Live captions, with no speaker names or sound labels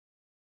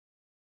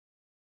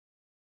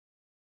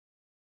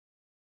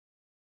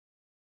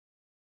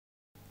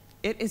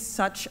It is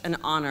such an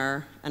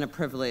honor and a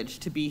privilege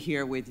to be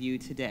here with you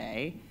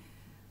today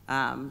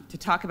to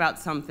talk about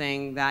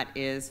something that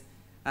is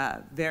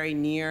very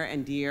near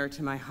and dear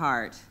to my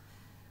heart,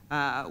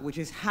 which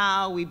is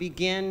how we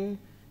begin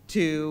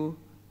to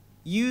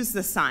use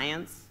the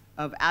science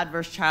of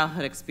adverse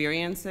childhood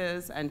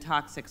experiences and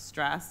toxic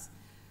stress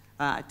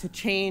to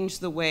change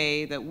the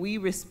way that we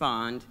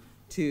respond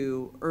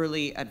to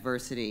early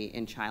adversity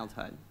in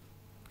childhood.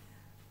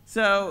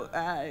 So,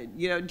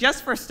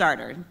 just for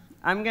starters,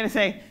 I'm going to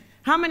say,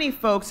 how many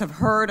folks have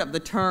heard of the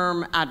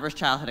term adverse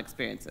childhood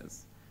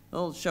experiences? A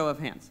little show of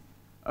hands.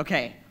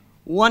 Okay,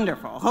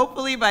 wonderful.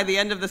 Hopefully by the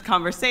end of this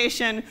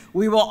conversation,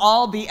 we will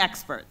all be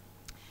experts.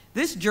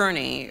 This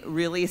journey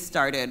really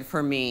started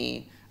for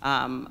me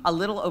a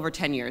little over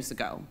 10 years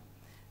ago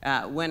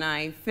when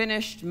I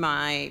finished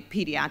my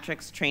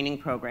pediatrics training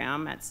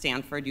program at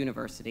Stanford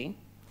University.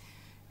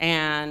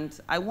 And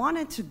I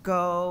wanted to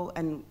go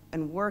and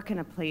work in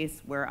a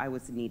place where I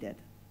was needed.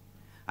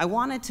 I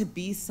wanted to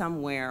be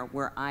somewhere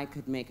where I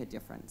could make a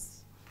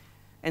difference.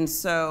 And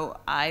so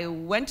I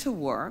went to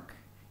work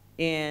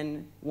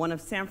in one of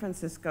San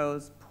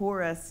Francisco's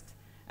poorest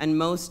and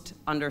most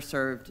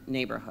underserved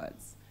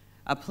neighborhoods,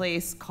 a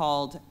place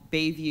called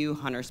Bayview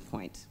Hunters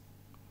Point.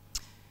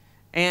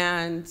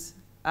 And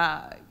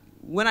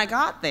when I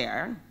got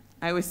there,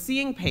 I was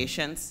seeing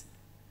patients,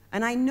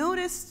 and I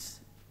noticed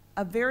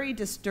a very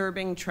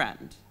disturbing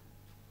trend.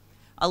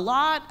 A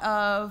lot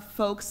of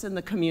folks in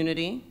the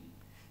community,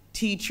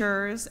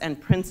 teachers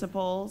and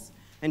principals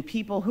and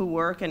people who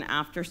work in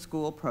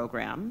after-school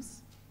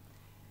programs,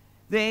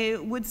 they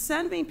would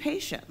send me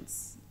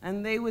patients,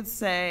 and they would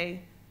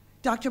say,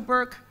 Dr.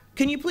 Burke,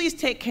 can you please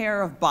take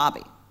care of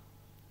Bobby,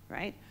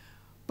 right?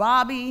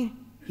 Bobby,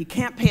 he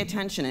can't pay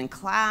attention in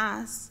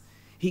class.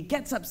 He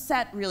gets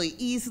upset really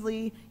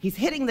easily. He's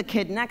hitting the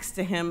kid next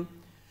to him.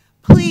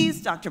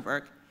 Please, Dr.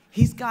 Burke,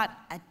 he's got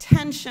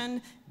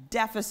attention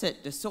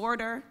deficit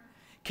disorder.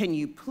 Can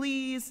you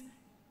please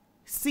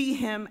see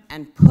him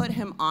and put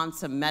him on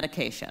some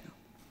medication,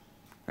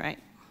 right?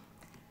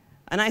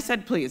 And I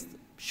said, please,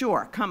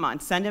 sure, come on,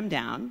 send him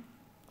down.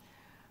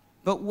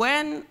 But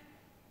when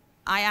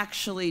I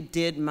actually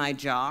did my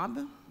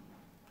job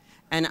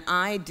and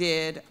I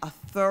did a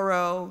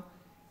thorough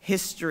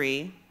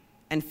history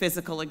and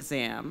physical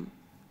exam,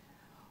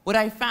 what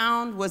I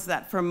found was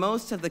that for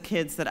most of the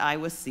kids that I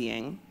was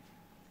seeing,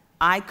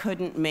 I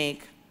couldn't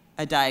make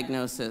a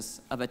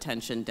diagnosis of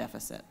attention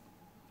deficit.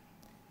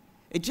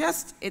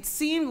 It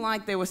seemed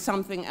like there was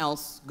something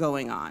else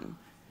going on.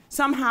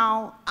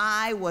 Somehow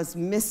I was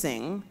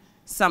missing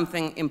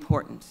something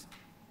important.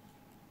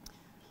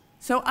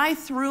 So I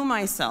threw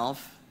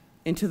myself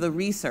into the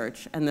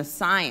research and the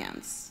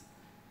science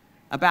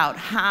about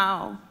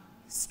how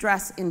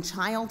stress in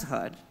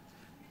childhood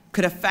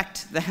could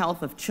affect the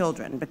health of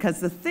children, because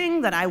the thing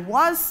that I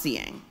was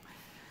seeing,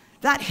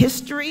 that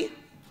history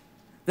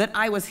that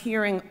I was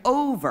hearing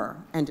over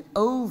and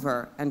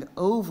over and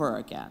over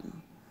again,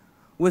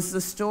 was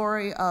the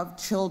story of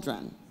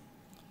children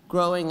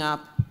growing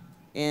up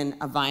in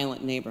a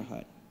violent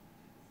neighborhood.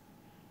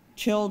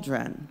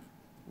 Children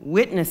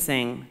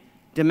witnessing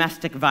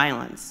domestic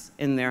violence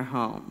in their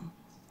home.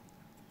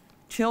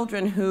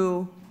 Children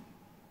who,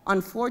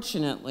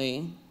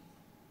 unfortunately,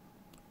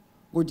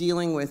 were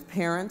dealing with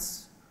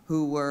parents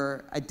who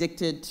were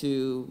addicted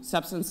to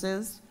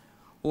substances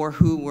or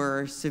who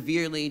were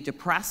severely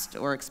depressed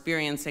or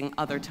experiencing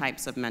other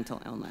types of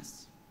mental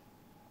illness.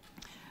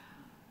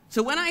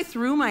 So when I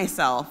threw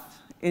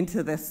myself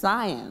into the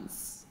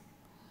science,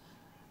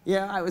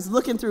 I was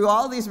looking through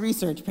all these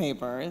research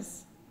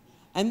papers,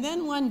 and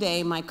then one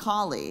day my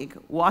colleague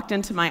walked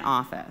into my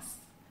office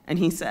and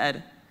he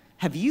said,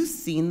 have you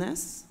seen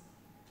this?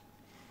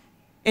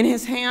 In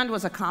his hand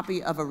was a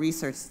copy of a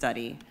research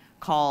study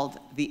called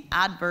the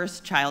Adverse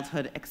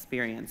Childhood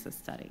Experiences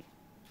Study.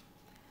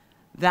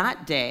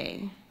 That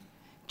day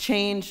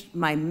changed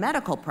my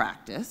medical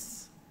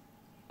practice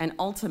and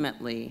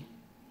ultimately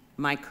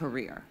my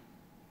career.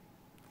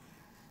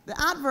 The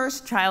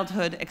Adverse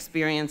Childhood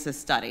Experiences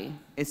Study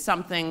is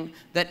something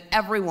that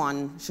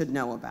everyone should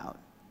know about.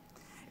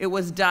 It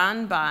was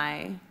done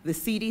by the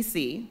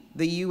CDC,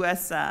 the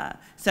US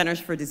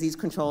Centers for Disease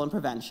Control and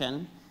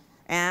Prevention,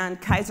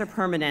 and Kaiser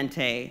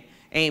Permanente,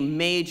 a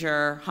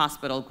major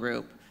hospital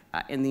group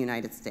in the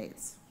United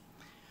States.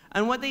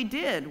 And what they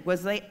did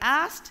was they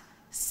asked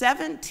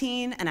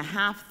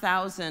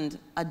 17,500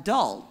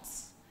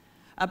 adults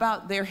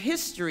about their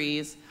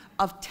histories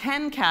of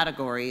 10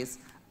 categories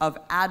of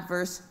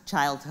adverse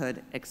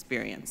childhood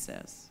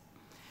experiences.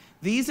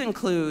 These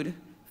include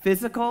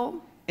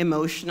physical,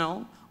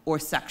 emotional, or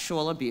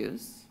sexual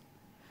abuse,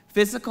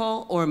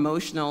 physical or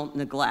emotional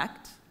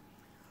neglect,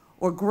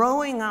 or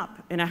growing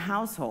up in a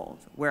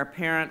household where a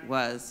parent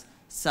was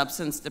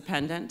substance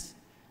dependent,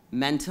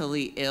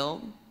 mentally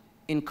ill,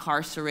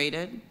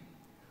 incarcerated,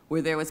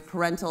 where there was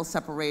parental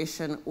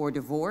separation or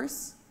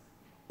divorce,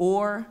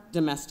 or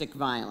domestic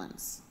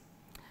violence.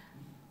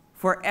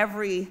 For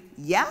every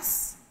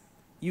yes,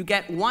 you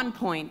get 1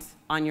 point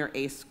on your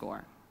ACE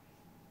score.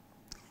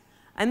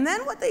 And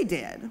then what they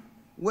did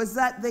was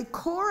that they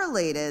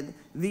correlated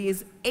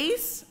these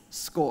ACE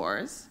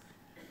scores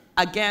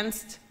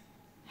against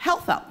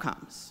health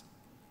outcomes.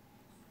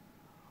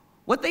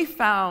 What they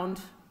found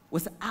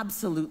was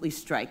absolutely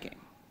striking.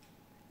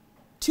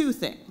 Two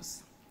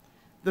things.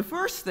 The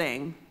first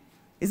thing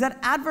is that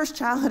adverse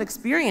childhood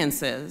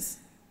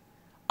experiences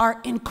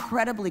are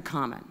incredibly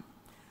common.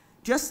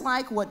 Just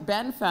like what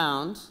Ben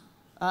found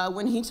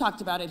when he talked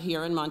about it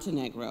here in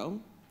Montenegro,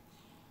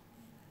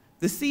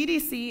 the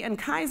CDC and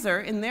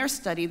Kaiser, in their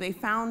study, they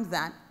found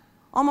that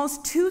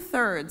almost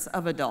 2/3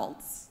 of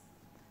adults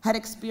had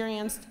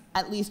experienced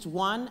at least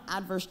one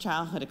adverse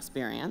childhood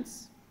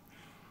experience,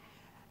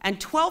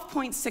 and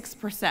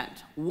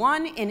 12.6%,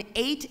 1 in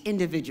 8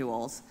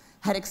 individuals,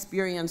 had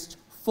experienced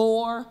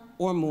 4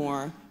 or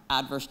more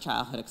adverse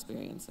childhood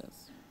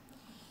experiences.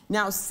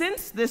 Now,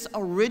 since this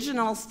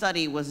original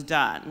study was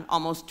done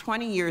almost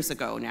 20 years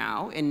ago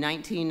now, in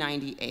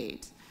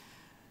 1998,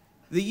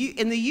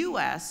 in the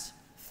US,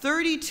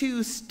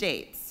 32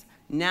 states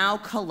now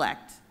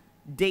collect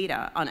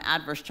data on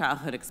adverse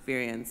childhood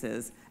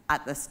experiences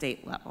at the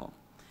state level.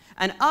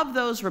 And of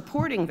those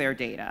reporting their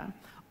data,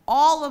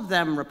 all of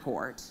them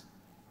report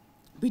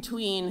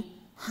between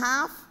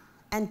half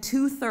and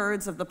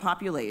 2/3 of the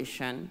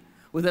population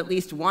with at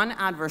least one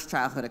adverse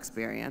childhood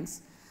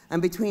experience,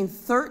 and between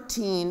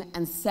 13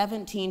 and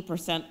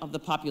 17% of the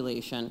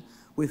population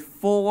with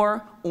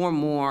 4 or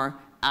more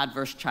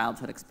adverse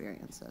childhood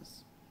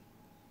experiences,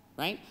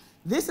 right?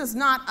 This is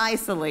not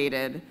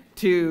isolated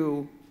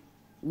to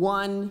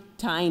one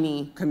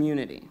tiny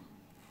community.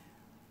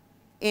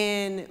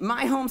 In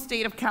my home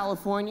state of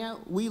California,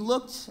 we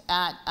looked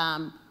at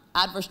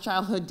adverse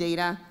childhood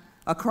data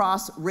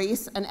across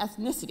race and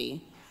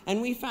ethnicity,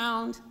 and we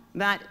found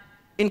that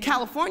in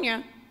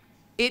California,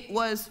 it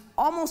was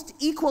almost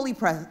equally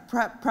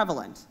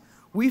prevalent.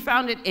 We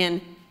found it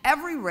in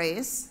every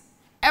race,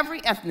 every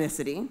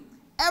ethnicity,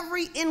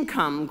 every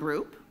income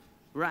group,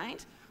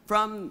 right?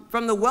 From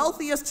the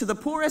wealthiest to the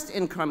poorest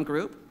income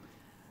group.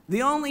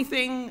 The only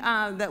thing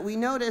that we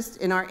noticed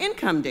in our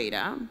income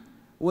data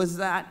was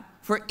that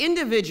for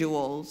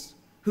individuals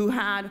who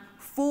had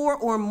 4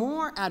 or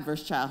more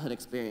adverse childhood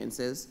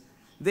experiences,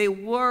 they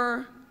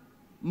were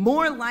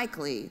more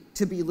likely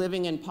to be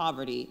living in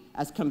poverty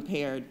as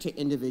compared to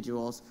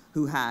individuals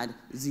who had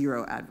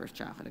 0 adverse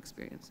childhood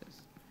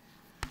experiences.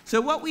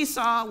 So what we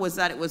saw was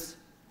that it was,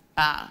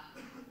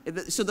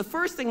 so the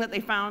first thing that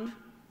they found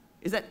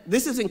is that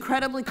this is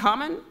incredibly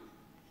common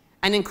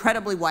and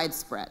incredibly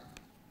widespread.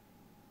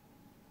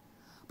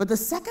 But the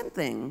second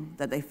thing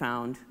that they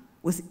found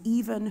was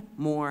even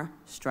more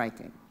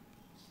striking.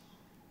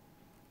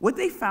 What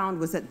they found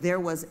was that there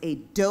was a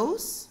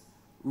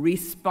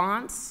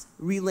dose-response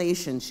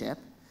relationship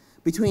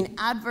between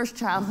adverse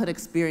childhood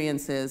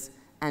experiences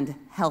and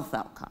health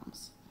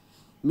outcomes,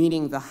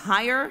 meaning the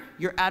higher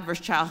your adverse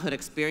childhood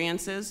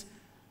experiences,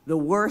 the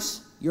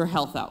worse your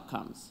health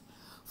outcomes.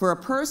 For a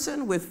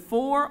person with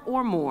 4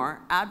 or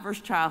more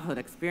adverse childhood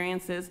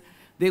experiences,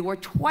 they were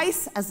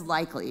twice as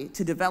likely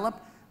to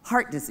develop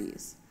heart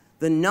disease,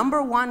 the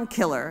 #1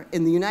 killer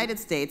in the United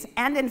States,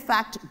 and in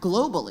fact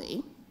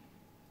globally,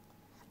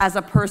 as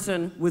a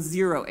person with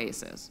 0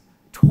 ACEs,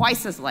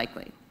 twice as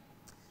likely.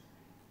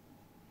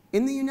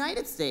 In the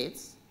United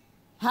States,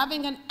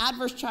 having an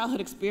adverse childhood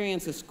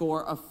experiences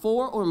score of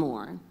 4 or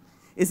more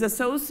is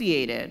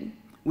associated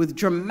with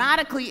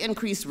dramatically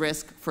increased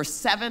risk for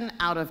 7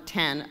 out of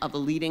 10 of the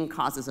leading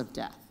causes of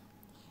death.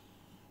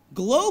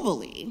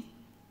 Globally,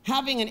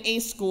 having an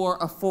ACE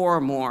score of 4 or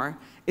more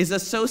is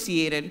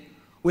associated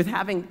with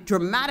having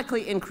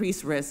dramatically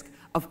increased risk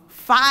of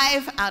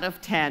 5 out of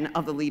 10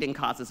 of the leading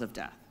causes of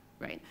death,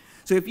 right?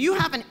 So if you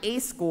have an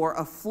ACE score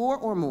of 4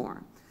 or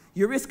more,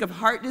 your risk of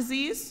heart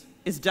disease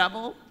is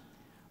double,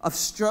 of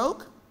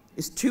stroke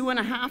is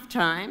 2.5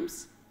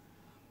 times,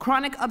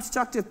 chronic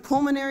obstructive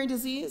pulmonary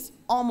disease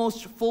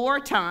almost 4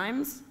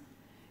 times,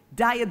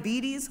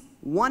 diabetes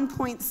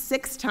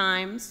 1.6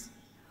 times,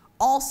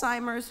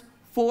 Alzheimer's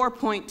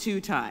 4.2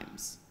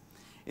 times.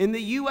 In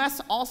the US,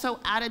 also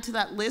added to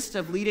that list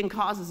of leading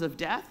causes of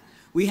death,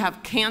 we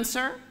have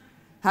cancer.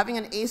 Having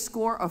an ACE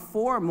score of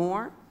 4 or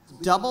more,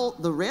 double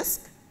the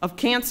risk of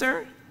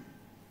cancer.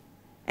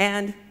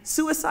 And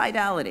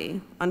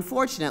suicidality.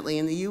 Unfortunately,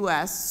 in the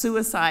US,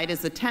 suicide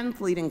is the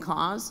 10th leading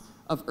cause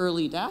of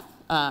early death,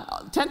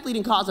 10th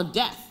leading cause of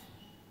death.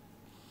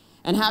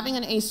 And having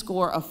an ACE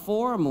score of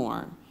 4 or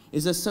more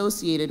is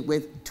associated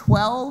with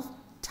 12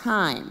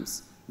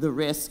 times the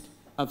risk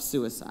of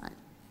suicide.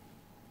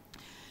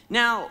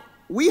 Now,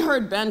 we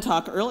heard Ben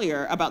talk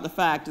earlier about the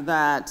fact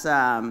that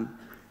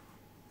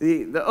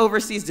the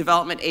Overseas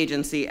Development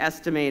Agency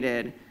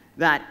estimated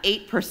that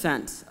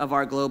 8% of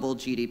our global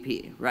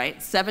GDP,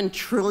 right, $7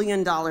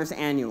 trillion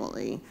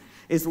annually,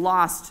 is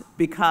lost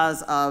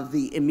because of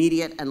the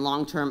immediate and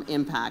long-term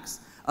impacts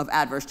of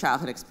adverse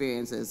childhood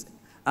experiences,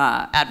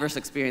 adverse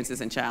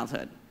experiences in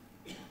childhood.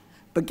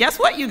 But guess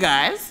what, you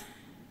guys?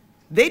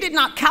 They did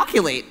not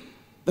calculate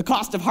the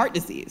cost of heart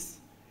disease.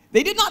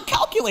 They did not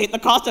calculate the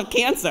cost of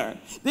cancer.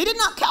 They did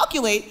not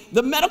calculate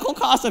the medical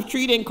cost of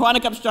treating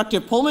chronic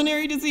obstructive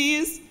pulmonary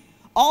disease,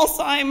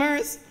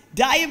 Alzheimer's,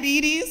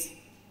 diabetes.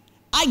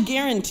 I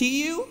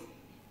guarantee you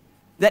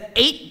that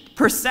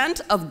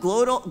 8% of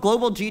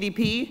global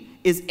GDP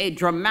is a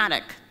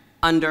dramatic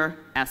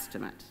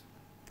underestimate.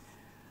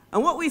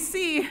 And what we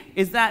see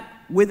is that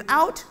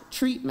without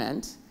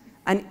treatment,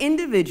 an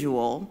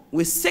individual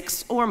with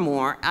 6 or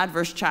more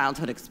adverse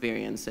childhood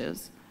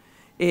experiences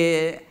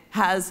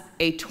has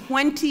a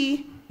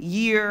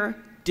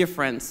 20-year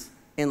difference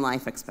in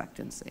life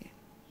expectancy.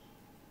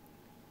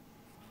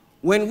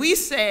 When we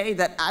say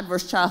that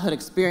adverse childhood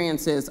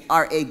experiences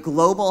are a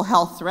global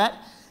health threat,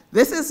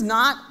 this is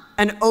not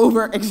an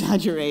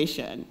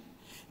over-exaggeration.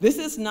 This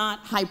is not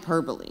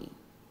hyperbole.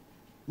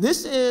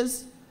 This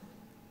is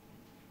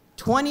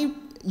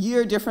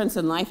 20-year difference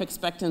in life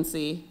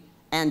expectancy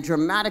and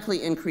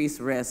dramatically increased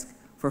risk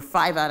for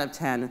 5 out of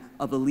 10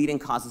 of the leading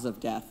causes of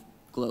death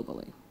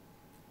globally.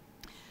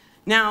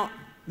 Now,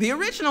 the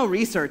original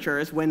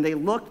researchers, when they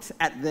looked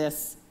at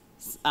this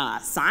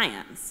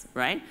science,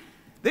 right,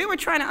 they were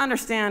trying to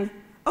understand,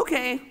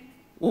 okay,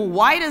 well,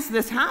 why does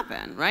this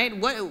happen, right?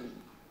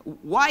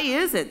 Why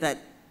is it that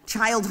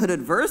childhood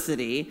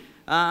adversity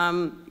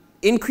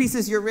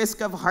increases your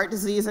risk of heart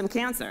disease and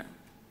cancer?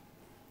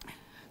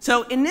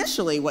 So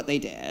initially what they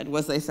did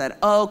was they said,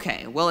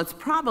 okay, well, it's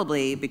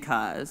probably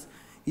because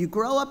you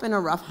grow up in a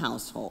rough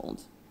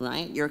household,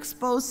 right? You're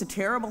exposed to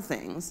terrible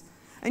things,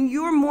 and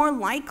you're more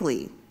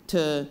likely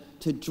to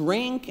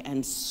drink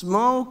and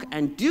smoke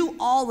and do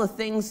all the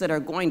things that are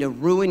going to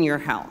ruin your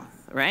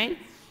health, right?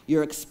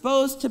 You're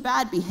exposed to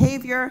bad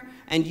behavior,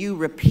 and you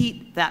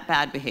repeat that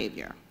bad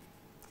behavior.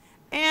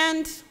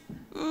 And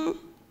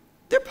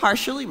they're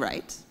partially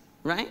right,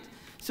 right?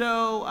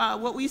 So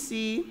what we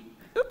see,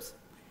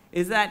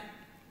 is that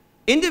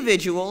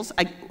individuals,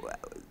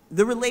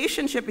 the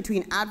relationship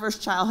between adverse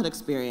childhood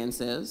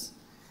experiences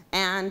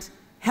and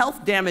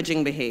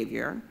health-damaging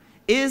behavior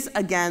is,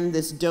 again,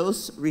 this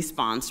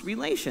dose-response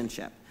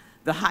relationship.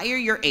 The higher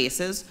your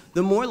ACEs,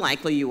 the more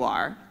likely you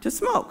are to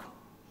smoke.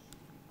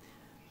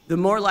 The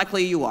more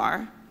likely you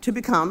are to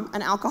become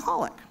an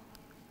alcoholic.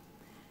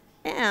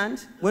 And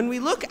when we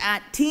look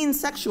at teen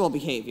sexual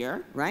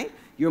behavior, right,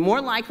 you're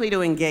more likely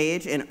to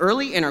engage in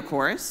early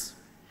intercourse.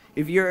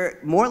 If you're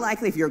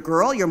a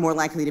girl, you're more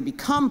likely to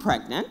become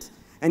pregnant.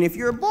 And if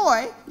you're a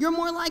boy, you're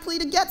more likely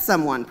to get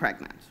someone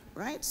pregnant,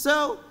 right?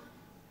 So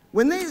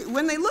when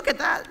they look at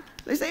that,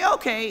 they say,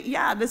 okay,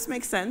 yeah, this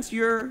makes sense.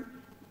 You're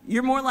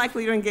more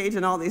likely to engage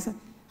in all these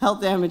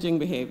health-damaging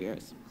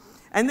behaviors.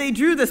 And they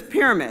drew this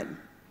pyramid,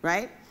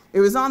 right? It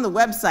was on the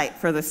website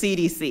for the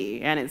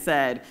CDC, and it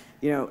said,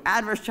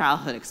 adverse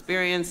childhood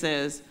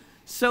experiences,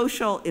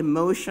 social,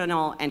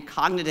 emotional, and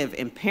cognitive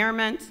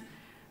impairment,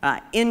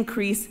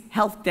 increased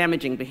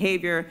health-damaging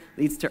behavior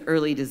leads to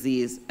early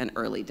disease and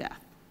early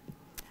death.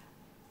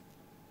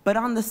 But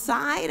on the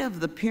side of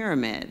the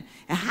pyramid,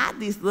 it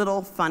had these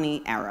little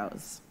funny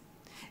arrows.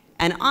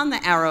 And on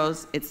the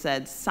arrows, it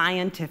said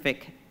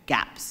scientific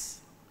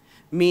gaps,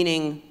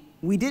 meaning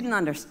we didn't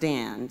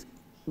understand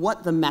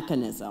what the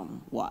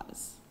mechanism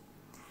was.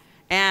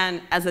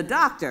 And as a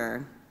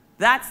doctor,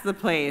 that's the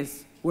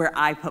place where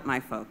I put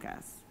my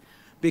focus.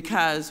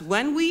 Because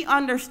when we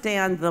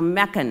understand the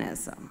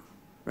mechanism,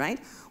 right?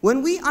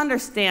 When we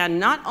understand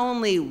not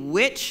only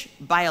which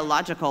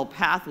biological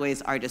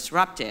pathways are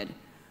disrupted,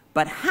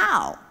 but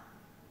how,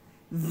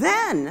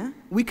 then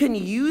we can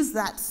use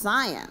that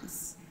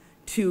science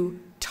to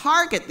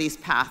target these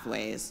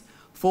pathways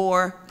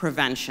for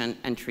prevention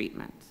and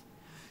treatment.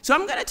 So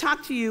I'm going to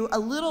talk to you a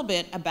little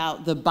bit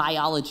about the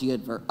biology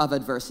of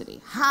adversity,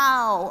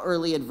 how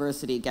early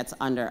adversity gets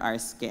under our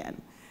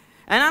skin.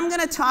 And I'm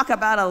going to talk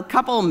about a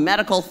couple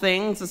medical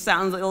things.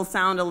 It'll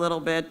sound a little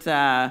bit,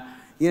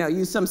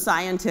 use some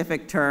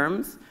scientific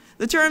terms.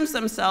 The terms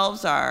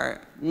themselves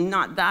are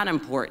not that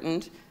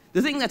important.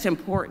 The thing that's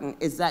important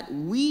is that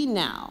we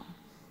now,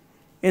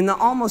 in the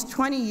almost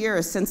 20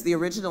 years since the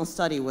original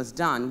study was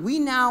done, we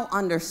now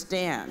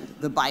understand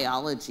the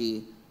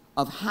biology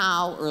of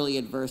how early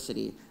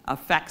adversity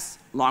affects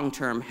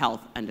long-term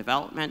health and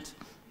development,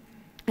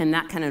 and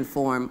that can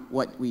inform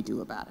what we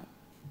do about it.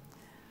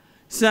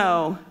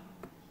 So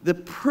the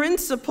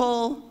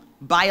principal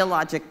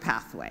biologic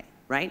pathway,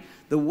 right?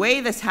 The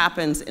way this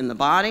happens in the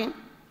body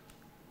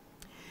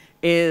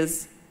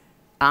is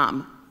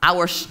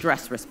our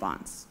stress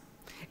response.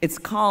 It's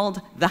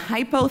called the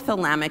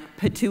hypothalamic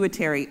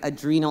pituitary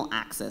adrenal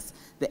axis,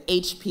 the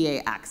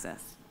HPA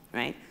axis,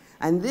 right?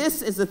 And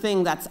this is the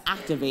thing that's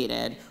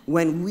activated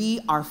when we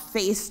are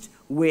faced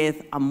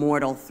with a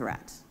mortal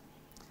threat.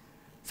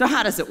 So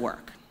how does it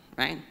work,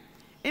 right?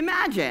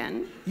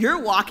 Imagine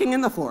you're walking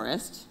in the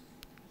forest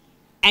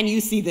and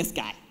you see this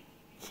guy,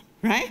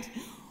 right?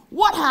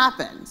 What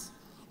happens?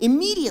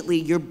 Immediately,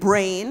 your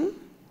brain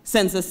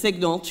sends a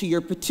signal to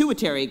your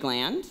pituitary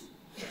gland,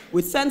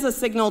 which sends a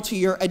signal to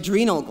your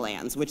adrenal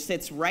glands, which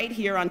sits right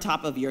here on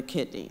top of your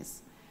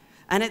kidneys.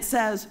 And it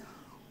says,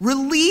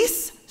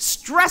 release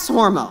stress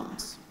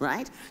hormones,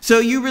 right? So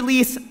you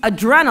release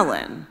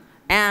adrenaline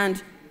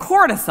and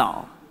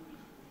cortisol.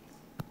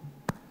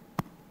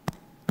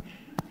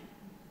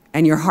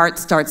 And your heart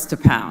starts to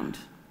pound.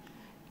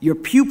 Your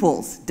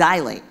pupils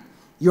dilate.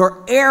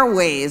 Your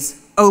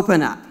airways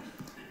open up.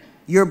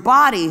 Your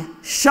body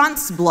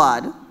shunts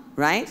blood,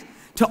 right,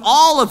 to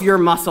all of your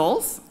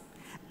muscles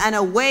and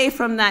away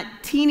from that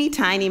teeny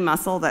tiny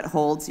muscle that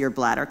holds your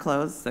bladder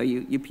closed, so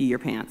you pee your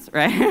pants,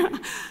 right?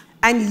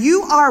 And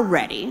you are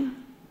ready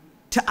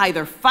to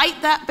either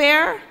fight that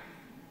bear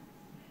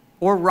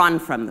or run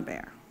from the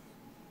bear.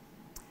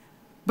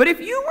 But if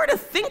you were to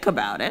think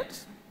about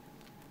it,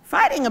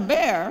 fighting a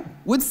bear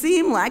would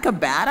seem like a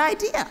bad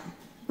idea,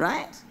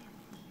 right?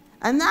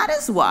 And that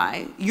is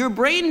why your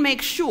brain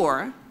makes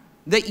sure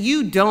that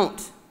you don't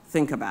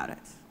think about it.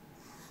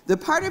 The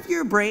part of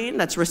your brain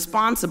that's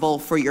responsible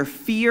for your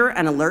fear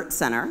and alert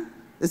center,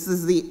 this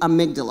is the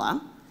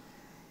amygdala,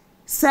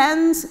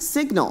 sends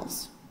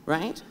signals,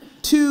 right,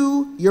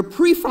 to your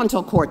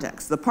prefrontal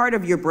cortex, the part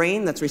of your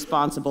brain that's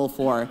responsible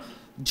for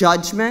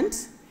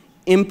judgment,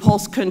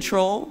 impulse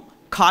control,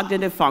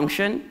 cognitive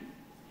function,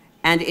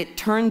 and it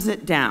turns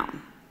it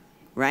down,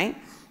 right?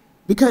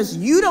 Because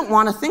you don't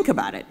want to think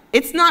about it.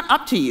 It's not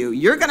up to you.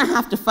 You're going to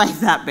have to fight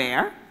that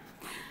bear.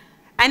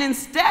 And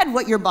instead,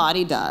 what your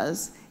body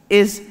does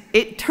is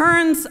it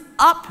turns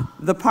up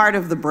the part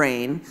of the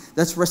brain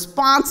that's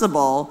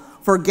responsible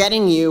for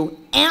getting you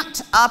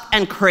amped up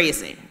and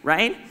crazy,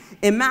 right?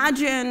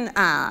 Imagine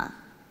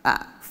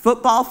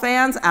football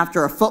fans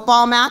after a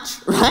football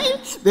match,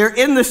 right? They're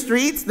in the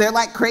streets. They're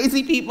like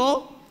crazy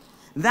people.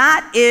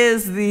 That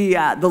is the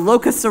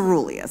locus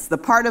coeruleus, the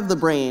part of the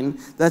brain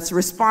that's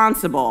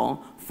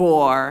responsible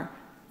for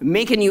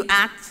making you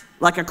act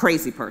like a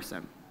crazy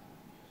person.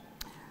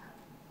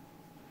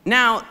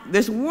 Now,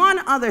 there's one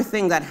other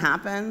thing that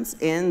happens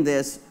in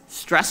this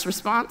stress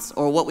response,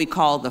 or what we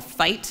call the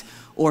fight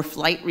or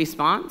flight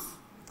response,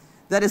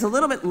 that is a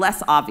little bit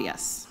less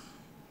obvious.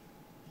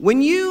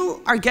 When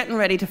you are getting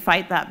ready to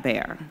fight that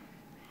bear,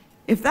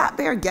 if that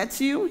bear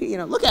gets you,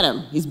 look at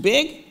him. He's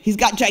big, he's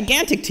got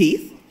gigantic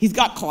teeth, he's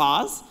got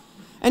claws,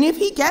 and if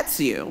he gets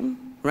you,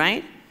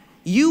 right,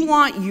 you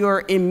want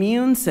your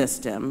immune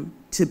system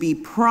to be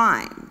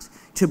primed,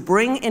 to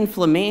bring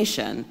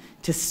inflammation,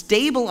 to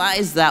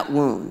stabilize that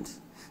wound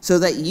so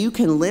that you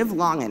can live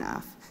long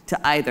enough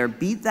to either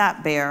beat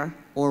that bear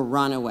or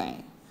run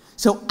away.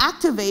 So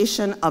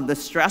activation of the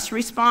stress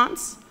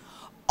response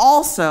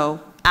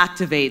also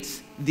activates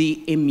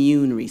the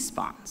immune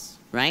response,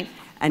 right?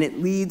 And it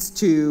leads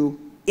to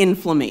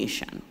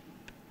inflammation.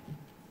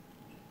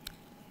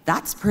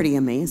 That's pretty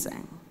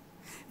amazing.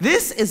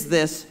 This is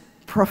this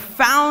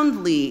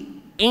profoundly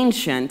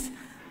ancient,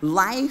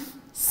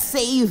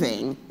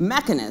 life-saving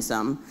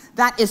mechanism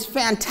that is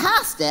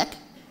fantastic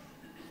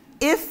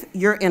if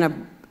you're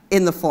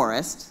in the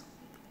forest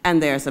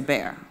and there's a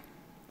bear.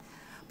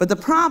 But the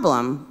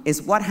problem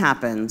is what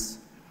happens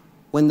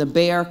when the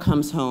bear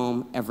comes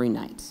home every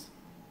night.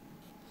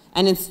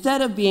 And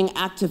instead of being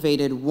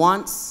activated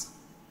once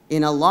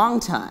in a long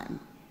time,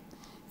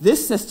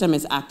 this system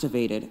is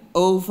activated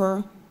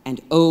over and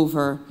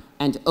over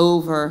and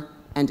over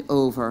and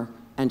over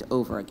and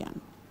over again.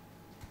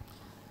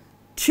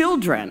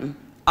 Children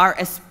are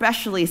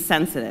especially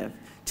sensitive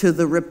to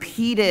the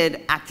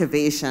repeated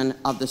activation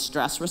of the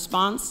stress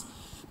response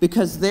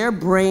because their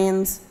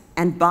brains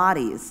and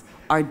bodies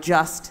are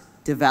just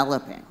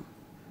developing.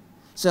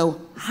 So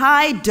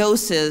high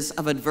doses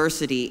of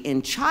adversity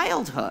in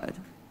childhood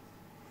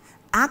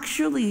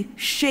actually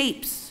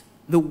shapes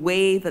the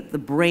way that the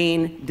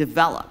brain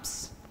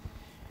develops.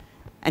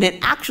 And it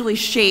actually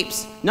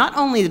shapes not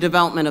only the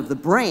development of the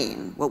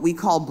brain, what we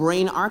call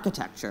brain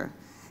architecture,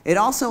 it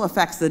also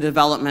affects the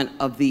development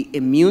of the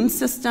immune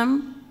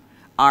system,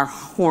 our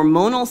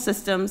hormonal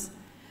systems,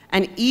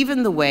 and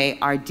even the way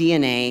our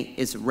DNA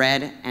is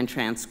read and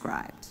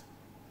transcribed.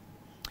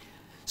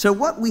 So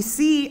what we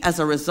see as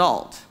a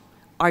result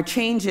are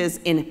changes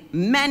in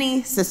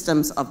many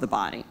systems of the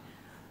body.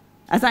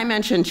 As I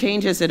mentioned,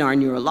 changes in our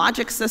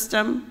neurologic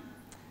system,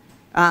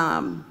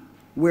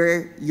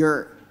 where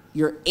your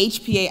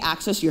HPA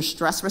axis, your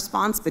stress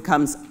response,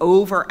 becomes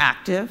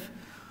overactive.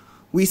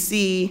 We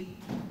see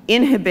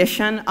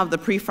inhibition of the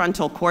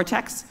prefrontal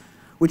cortex,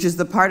 which is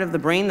the part of the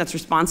brain that's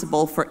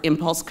responsible for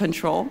impulse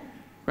control,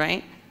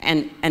 right,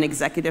 and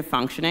executive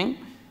functioning.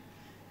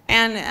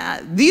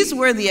 And these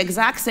were the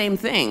exact same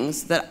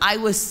things that I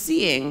was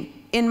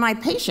seeing in my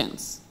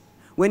patients.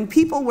 When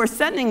people were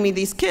sending me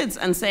these kids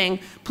and saying,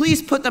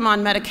 please put them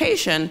on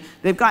medication,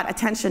 they've got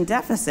attention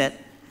deficit,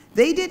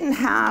 they didn't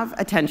have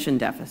attention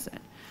deficit.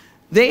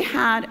 They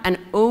had an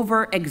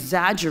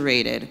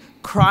over-exaggerated,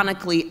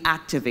 chronically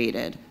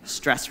activated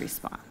stress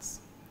response.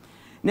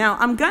 Now,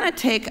 I'm going to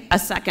take a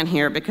second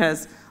here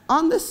because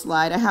on this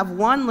slide, I have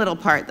one little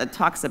part that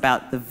talks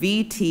about the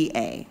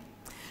VTA,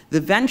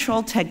 the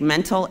ventral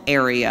tegmental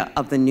area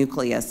of the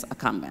nucleus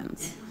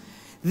accumbens.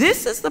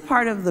 This is the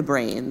part of the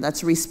brain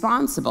that's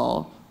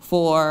responsible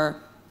for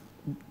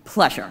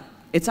pleasure.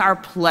 It's our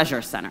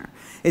pleasure center.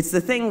 It's the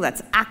thing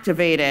that's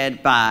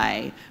activated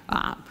by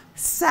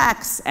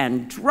sex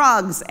and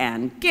drugs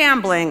and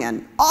gambling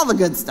and all the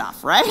good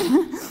stuff, right?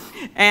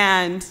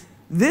 And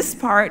this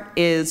part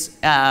is,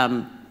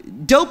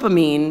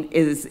 dopamine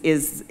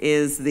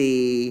is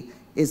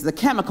the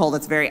chemical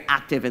that's very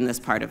active in this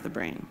part of the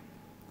brain.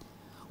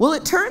 Well,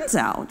 it turns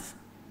out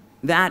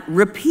that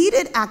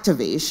repeated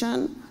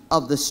activation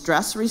of the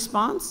stress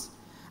response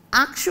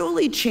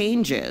actually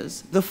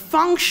changes the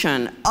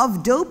function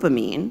of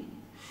dopamine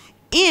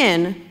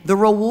in the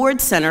reward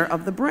center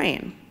of the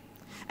brain.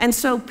 And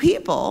so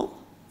people,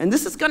 and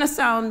this is going to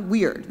sound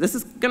weird, this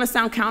is going to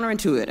sound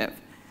counterintuitive,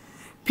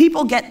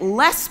 people get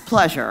less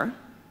pleasure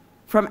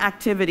from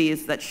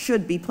activities that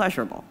should be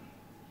pleasurable,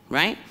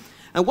 right?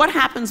 And what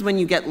happens when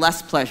you get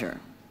less pleasure?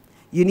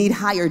 You need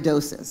higher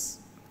doses.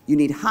 You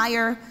need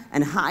higher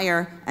and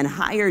higher and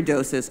higher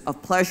doses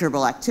of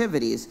pleasurable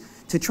activities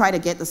to try to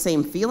get the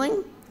same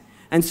feeling.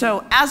 And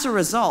so as a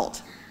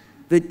result,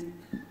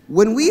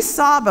 when we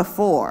saw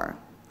before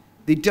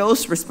the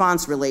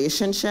dose-response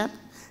relationship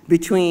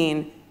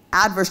between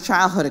adverse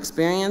childhood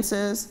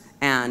experiences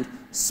and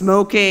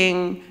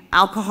smoking,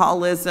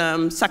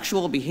 alcoholism,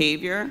 sexual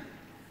behavior,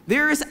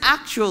 there is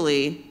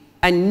actually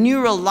a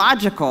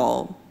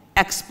neurological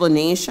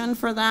explanation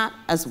for that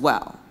as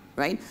well,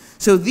 right?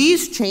 So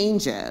these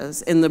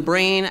changes in the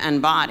brain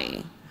and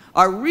body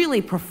are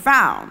really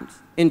profound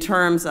in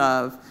terms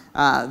of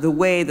the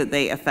way that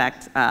they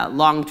affect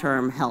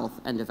long-term health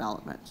and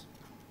development.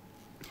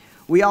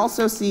 We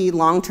also see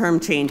long-term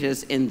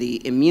changes in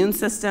the immune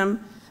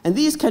system, and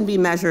these can be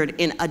measured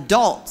in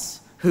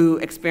adults who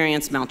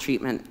experience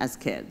maltreatment as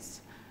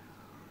kids.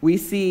 We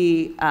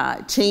see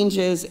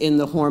changes in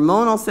the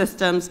hormonal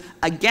systems.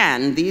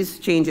 Again, these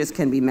changes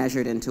can be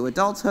measured into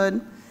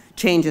adulthood,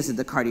 changes in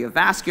the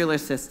cardiovascular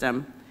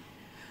system.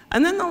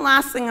 And then the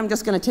last thing I'm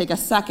just going to take a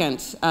second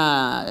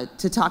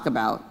to talk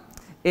about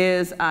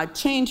is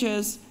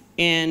changes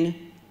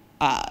in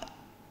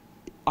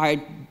our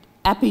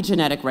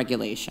epigenetic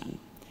regulation,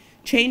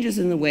 changes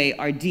in the way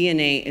our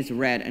DNA is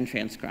read and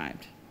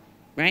transcribed,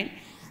 right?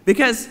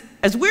 Because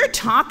as we're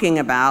talking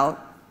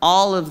about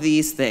all of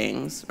these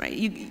things, right,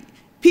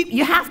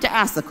 you have to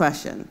ask the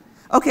question,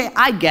 okay,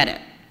 I get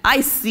it. I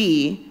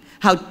see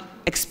how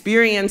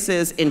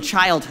experiences in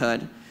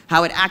childhood,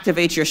 how it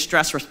activates your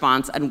stress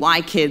response and why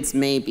kids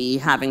may be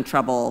having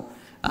trouble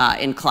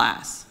in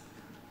class.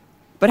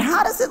 But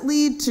how does it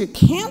lead to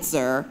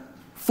cancer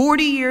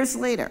 40 years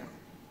later,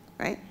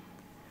 right?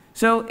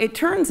 So it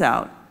turns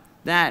out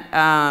that,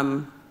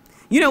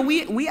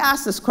 we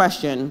ask this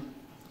question,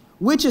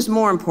 which is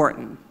more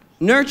important,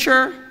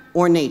 nurture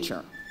or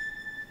nature?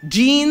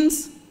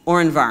 Genes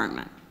or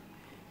environment?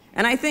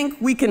 And I think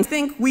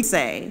we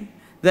say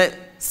that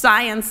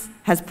science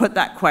has put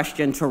that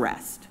question to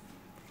rest.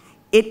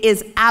 It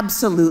is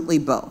absolutely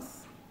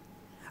both.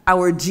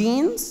 Our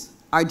genes,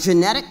 our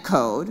genetic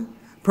code,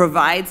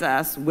 provides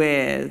us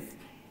with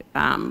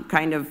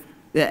kind of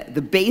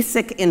the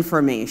basic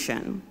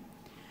information.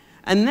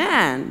 And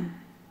then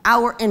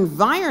our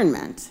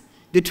environment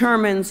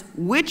determines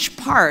which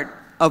part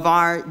of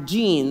our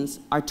genes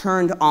are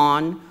turned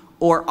on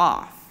or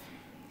off.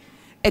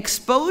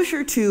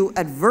 Exposure to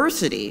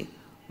adversity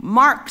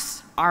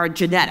marks our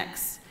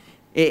genetics.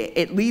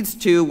 It leads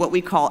to what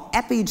we call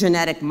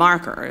epigenetic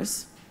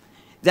markers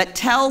that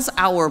tells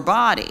our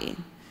body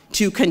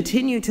to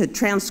continue to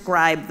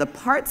transcribe the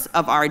parts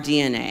of our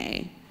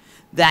DNA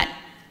that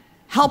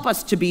help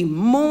us to be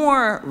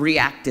more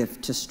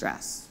reactive to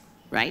stress,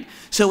 right?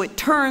 So it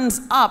turns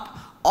up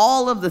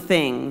all of the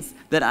things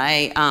that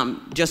I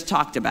just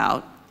talked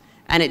about,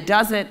 and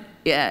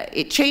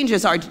it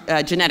changes our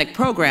genetic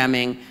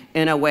programming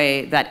in a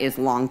way that is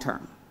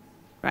long-term,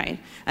 right?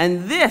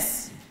 And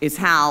this is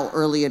how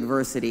early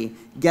adversity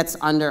gets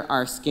under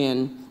our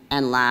skin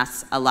and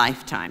lasts a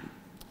lifetime.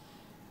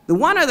 The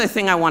one other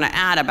thing I want to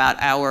add about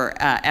our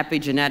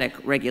epigenetic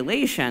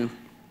regulation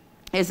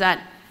is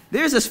that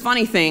there's this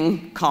funny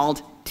thing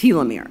called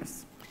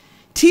telomeres.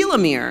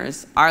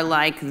 Telomeres are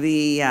like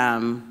the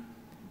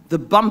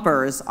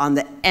bumpers on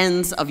the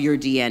ends of your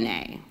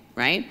DNA,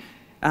 right?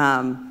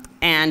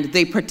 And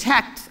they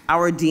protect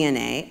our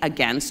DNA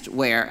against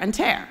wear and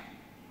tear.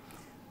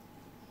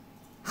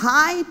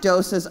 High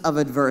doses of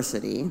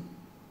adversity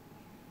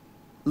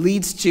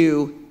leads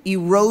to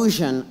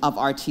erosion of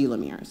our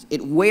telomeres.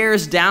 It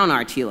wears down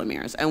our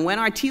telomeres. And when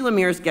our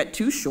telomeres get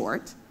too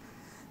short,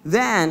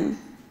 then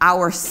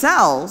our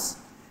cells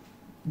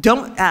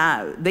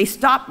they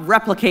stop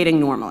replicating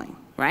normally,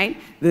 right?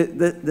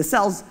 The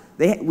cells,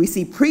 we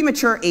see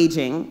premature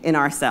aging in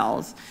our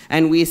cells,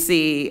 and we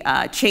see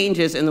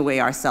changes in the way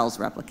our cells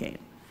replicate.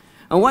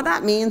 And what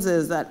that means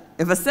is that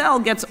if a cell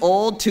gets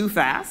old too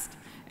fast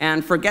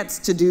and forgets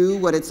to do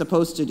what it's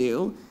supposed to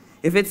do,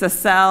 if it's a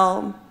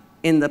cell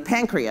in the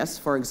pancreas,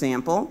 for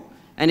example,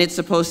 and it's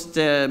supposed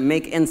to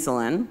make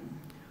insulin,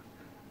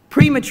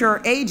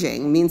 premature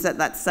aging means that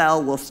that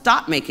cell will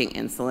stop making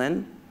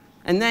insulin,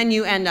 and then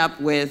you end up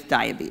with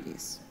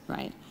diabetes,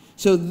 right?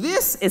 So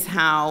this is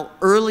how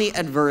early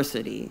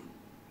adversity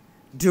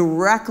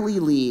directly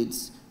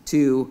leads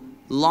to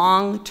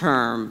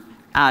long-term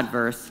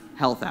adverse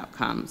health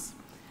outcomes.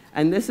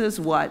 And this is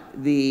what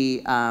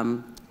the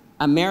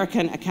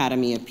American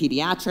Academy of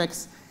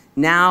Pediatrics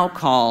now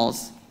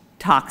calls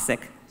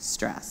toxic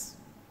stress.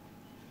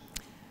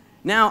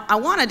 Now, I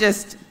want to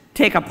just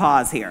take a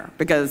pause here,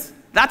 because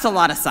that's a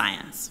lot of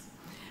science.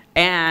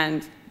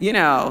 And, you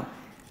know,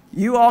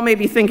 you all may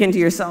be thinking to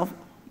yourself,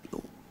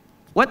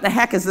 what the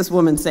heck is this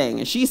woman saying?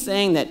 Is she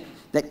saying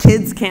that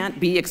kids can't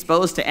be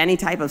exposed to any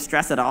type of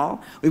stress at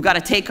all? We've got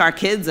to take our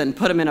kids and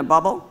put them in a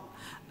bubble?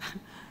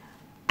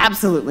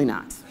 Absolutely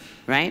not,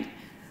 right?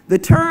 The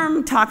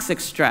term toxic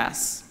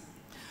stress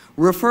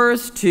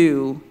refers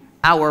to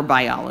our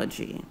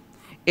biology.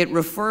 It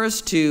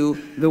refers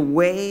to the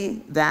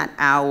way that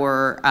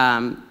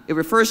it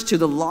refers to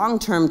the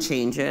long-term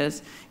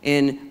changes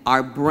in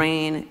our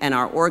brain and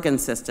our organ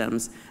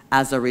systems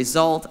as a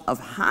result of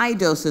high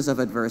doses of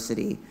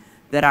adversity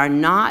that are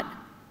not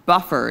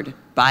buffered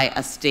by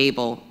a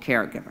stable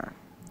caregiver,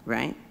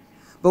 right?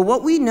 But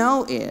what we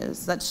know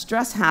is that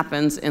stress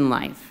happens in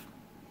life,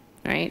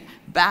 right?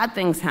 Bad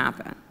things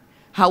happen.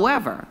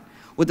 However,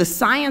 what the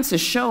science is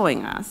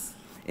showing us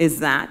is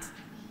that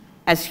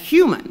as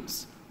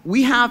humans,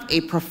 we have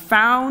a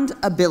profound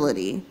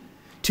ability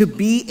to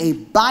be a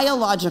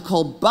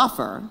biological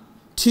buffer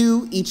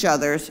to each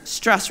other's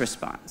stress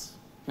response,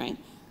 right?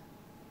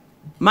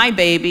 My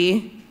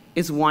baby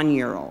is 1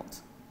 year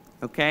old,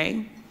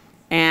 okay?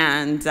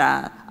 And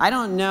I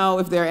don't know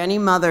if there are any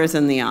mothers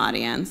in the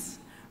audience,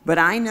 but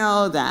I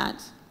know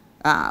that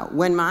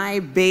when my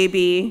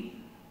baby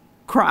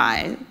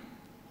cries,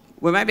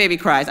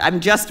 I'm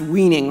just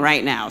weaning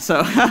right now,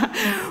 so,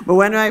 but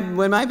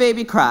when my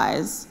baby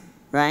cries,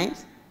 right,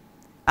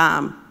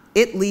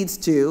 it leads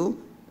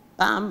to,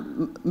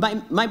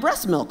 my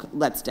breast milk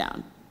lets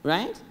down,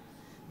 right?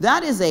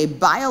 That is a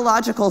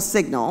biological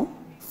signal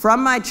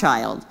from my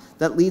child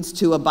that leads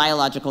to a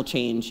biological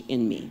change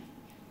in me,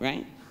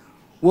 right?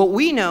 What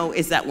we know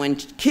is that when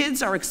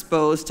kids are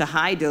exposed to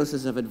high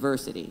doses of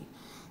adversity,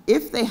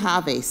 if they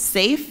have a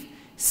safe,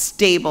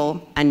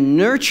 stable, and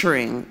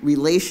nurturing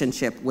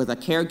relationship with a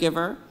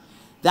caregiver,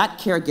 that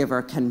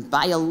caregiver can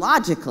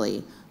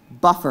biologically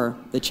buffer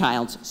the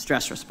child's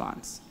stress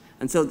response.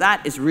 And so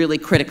that is really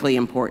critically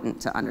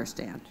important to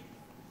understand.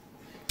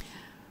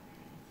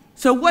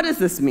 So what does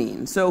this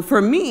mean? So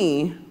for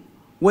me,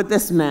 what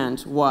this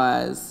meant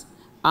was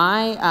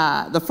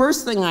the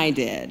first thing I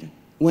did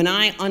when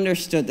I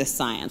understood the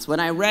science, when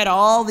I read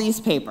all these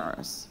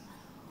papers,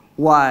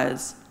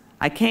 was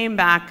I came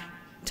back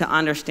to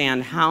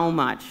understand how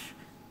much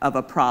of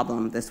a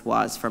problem this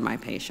was for my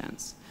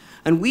patients.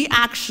 And we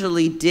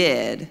actually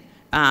did,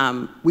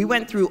 we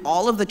went through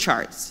all of the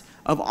charts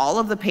of all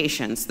of the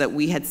patients that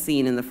we had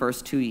seen in the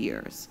first 2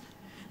 years.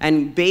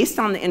 And based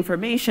on the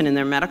information in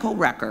their medical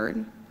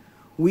record,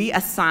 we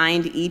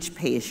assigned each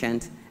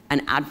patient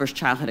an adverse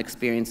childhood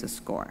experiences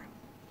score.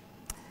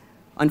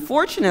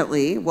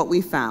 Unfortunately, what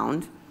we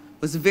found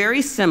was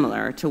very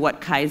similar to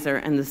what Kaiser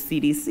and the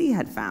CDC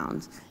had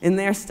found in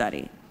their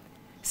study.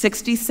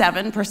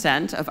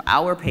 67% of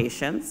our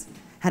patients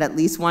had at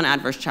least one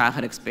adverse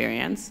childhood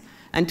experience,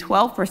 and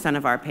 12%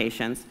 of our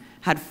patients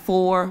had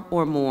 4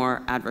 or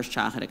more adverse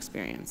childhood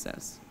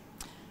experiences.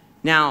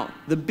 Now,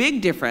 the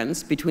big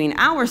difference between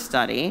our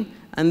study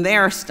and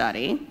their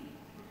study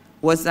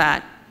was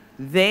that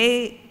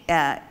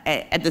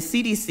at the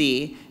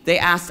CDC, they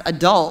asked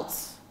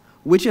adults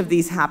which of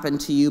these happened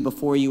to you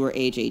before you were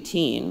age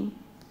 18.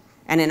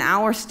 And in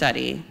our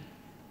study,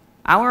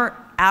 our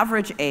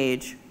average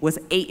age was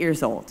 8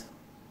 years old,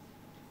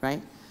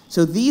 right?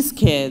 So these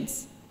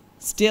kids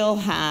still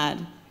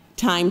had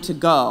time to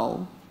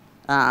go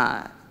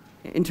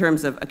in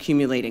terms of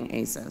accumulating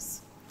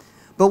ACEs.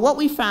 But what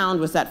we found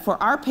was that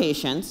for our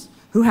patients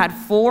who had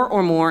 4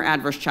 or more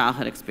adverse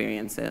childhood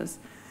experiences,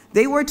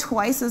 they were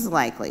twice as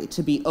likely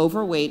to be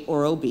overweight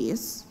or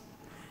obese,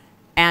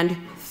 and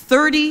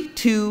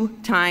 32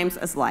 times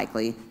as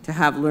likely to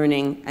have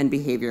learning and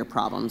behavior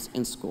problems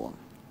in school,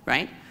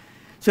 right?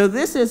 So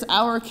this is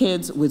our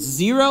kids with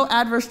 0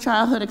 adverse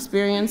childhood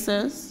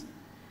experiences,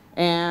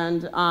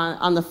 and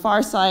on the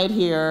far side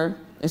here,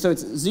 so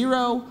it's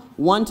 0,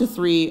 1 to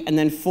 3, and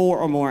then 4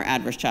 or more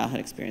adverse childhood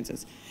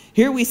experiences.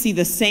 Here we see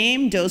the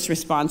same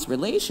dose-response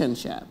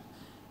relationship,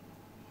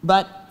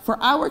 but for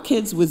our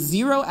kids with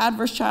 0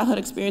 adverse childhood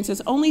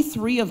experiences, only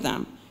 3 of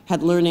them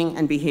had learning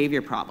and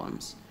behavior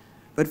problems.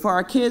 But for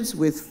our kids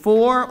with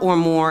 4 or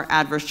more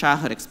adverse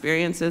childhood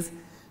experiences,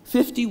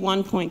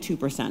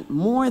 51.2%,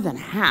 more than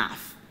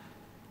half,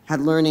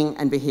 had learning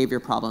and behavior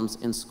problems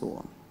in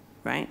school,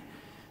 right?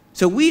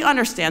 So we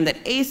understand that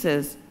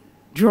ACEs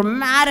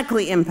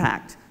dramatically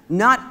impact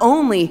not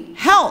only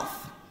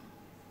health,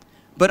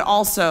 but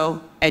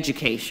also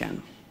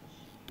education.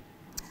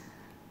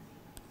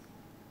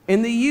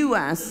 In the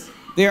US,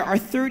 there are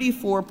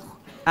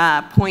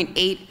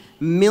 34.8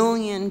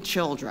 million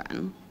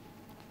children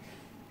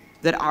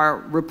that are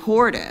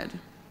reported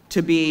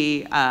to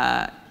be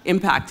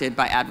impacted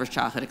by adverse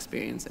childhood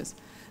experiences.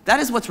 That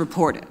is what's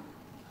reported,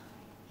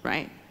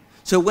 right?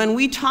 So when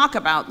we talk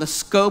about the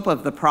scope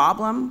of the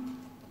problem,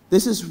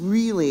 this is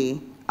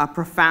really a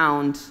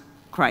profound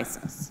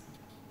crisis.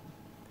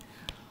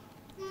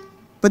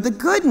 But the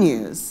good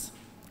news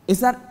is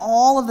that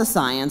all of the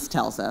science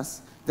tells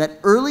us that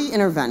early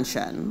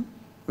intervention,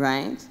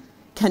 right,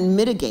 can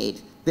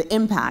mitigate the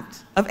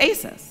impact of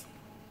ACEs,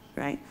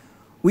 right?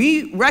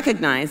 We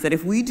recognize that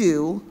if we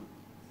do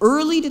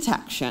early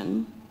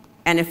detection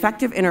and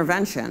effective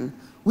intervention,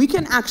 we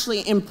can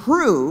actually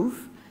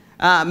improve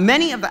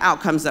many of the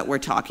outcomes that we're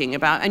talking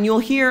about, and you'll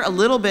hear a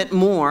little bit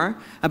more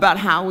about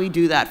how we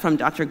do that from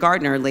Dr.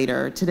 Gardner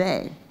later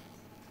today.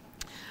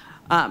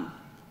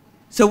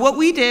 So what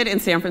we did in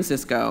San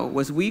Francisco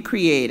was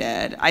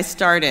I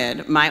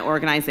started my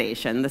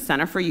organization, the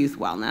Center for Youth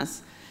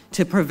Wellness,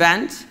 to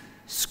prevent,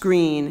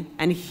 screen,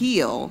 and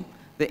heal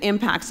the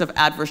impacts of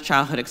adverse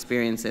childhood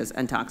experiences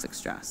and toxic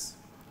stress.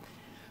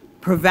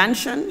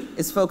 Prevention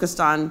is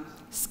focused on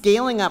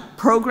scaling up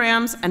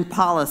programs and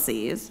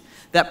policies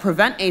that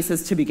prevent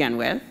ACEs to begin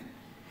with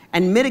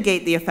and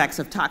mitigate the effects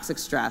of toxic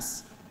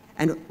stress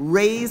and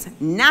raise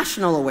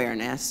national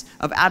awareness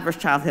of adverse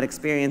childhood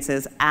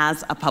experiences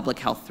as a public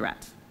health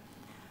threat.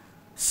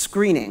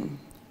 Screening.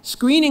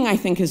 Screening, I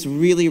think, is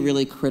really,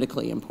 really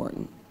critically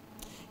important.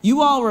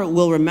 You all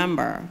will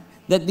remember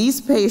that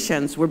these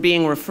patients were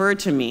being referred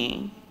to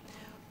me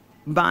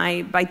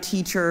by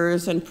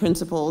teachers and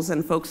principals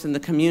and folks in the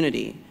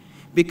community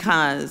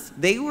because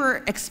they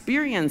were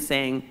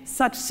experiencing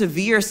such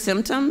severe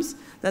symptoms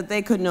that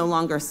they could no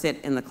longer sit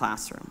in the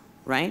classroom,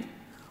 right?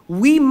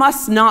 We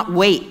must not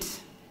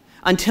wait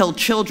until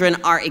children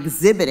are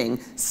exhibiting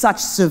such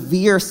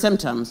severe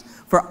symptoms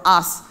for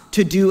us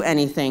to do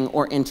anything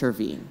or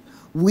intervene.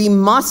 We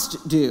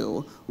must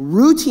do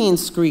routine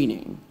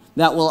screening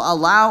that will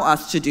allow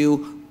us to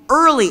do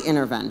early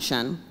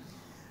intervention.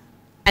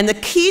 And the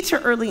key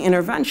to early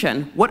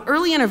intervention, what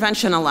early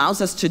intervention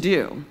allows us to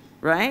do,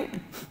 right,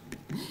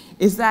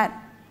 is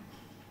that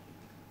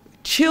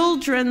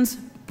children's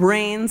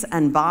brains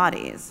and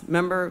bodies,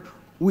 remember,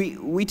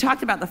 we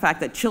talked about the fact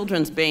that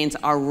children's brains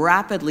are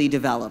rapidly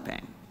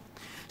developing.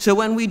 So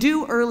when we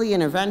do early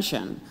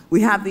intervention,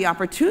 we have the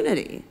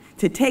opportunity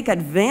to take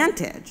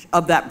advantage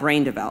of that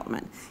brain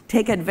development,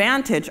 take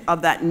advantage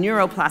of that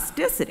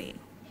neuroplasticity,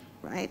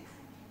 right?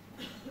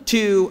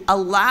 To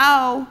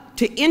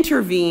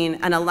intervene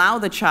and allow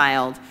the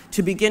child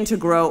to begin to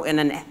grow in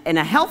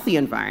a healthy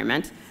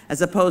environment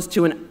as opposed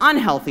to an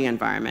unhealthy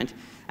environment.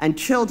 And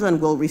children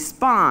will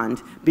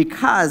respond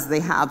because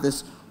they have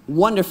this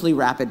wonderfully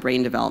rapid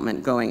brain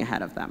development going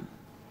ahead of them.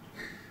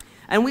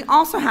 And we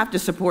also have to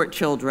support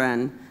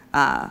children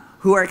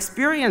who are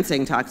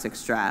experiencing toxic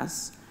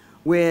stress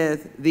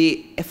with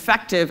the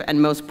effective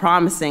and most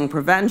promising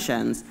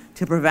preventions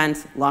to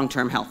prevent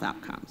long-term health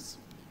outcomes.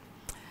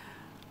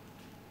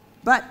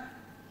 But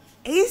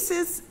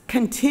ACEs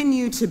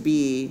continue to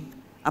be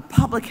a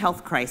public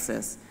health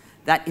crisis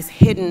that is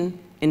hidden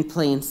in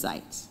plain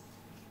sight,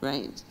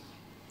 right?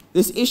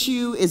 This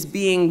issue is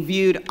being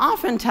viewed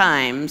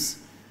oftentimes,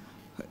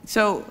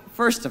 so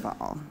first of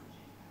all,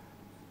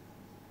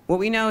 what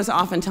we know is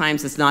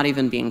oftentimes it's not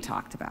even being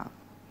talked about,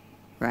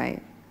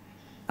 right?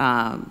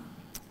 And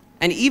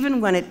even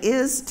when it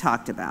is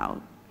talked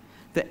about,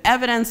 the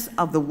evidence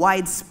of the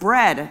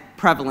widespread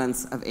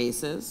prevalence of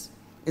ACEs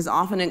is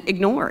often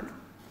ignored.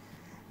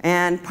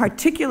 And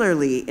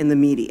particularly in the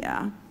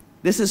media,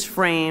 this is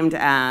framed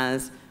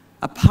as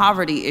a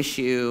poverty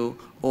issue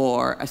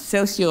or a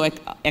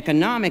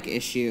socioeconomic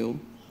issue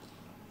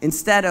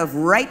instead of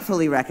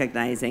rightfully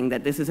recognizing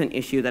that this is an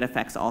issue that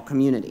affects all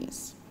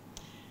communities.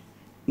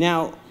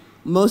 Now,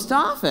 most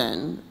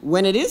often,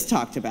 when it is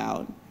talked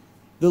about,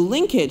 the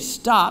linkage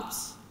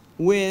stops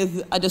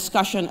with a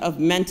discussion of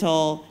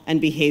mental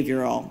and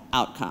behavioral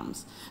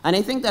outcomes. And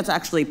I think that's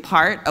actually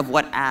part of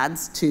what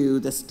adds to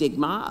the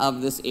stigma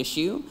of this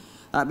issue,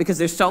 because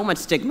there's so much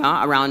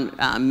stigma around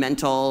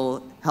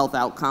mental health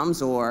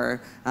outcomes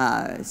or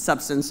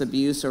substance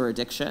abuse or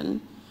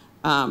addiction.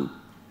 And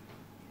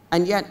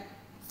yet,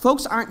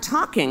 folks aren't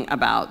talking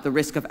about the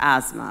risk of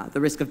asthma,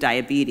 the risk of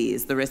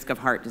diabetes, the risk of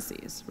heart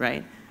disease,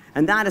 right?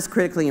 And that is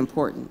critically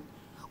important.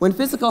 When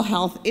physical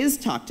health is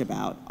talked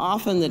about,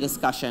 often the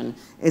discussion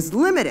is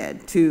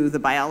limited to the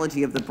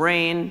biology of the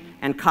brain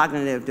and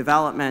cognitive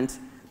development,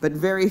 but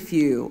very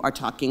few are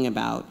talking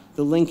about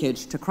the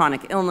linkage to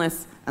chronic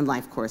illness and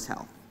life course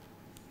health.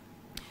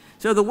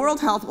 So the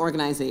World Health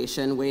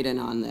Organization weighed in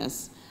on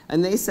this,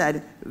 and they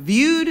said,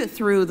 viewed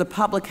through the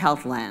public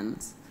health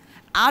lens,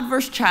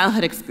 adverse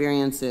childhood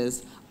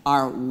experiences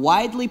are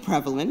widely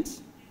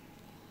prevalent,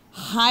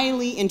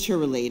 highly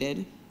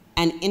interrelated,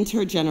 and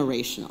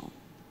intergenerational.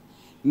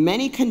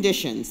 Many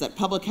conditions that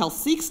public health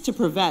seeks to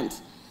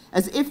prevent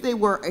as if they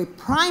were a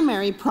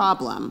primary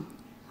problem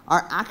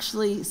are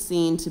actually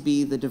seen to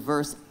be the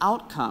diverse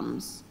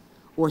outcomes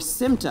or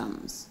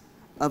symptoms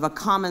of a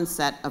common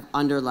set of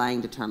underlying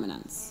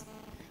determinants.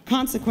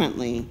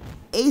 Consequently,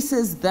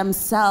 ACEs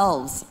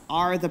themselves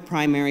are the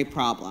primary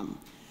problem,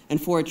 and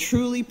for a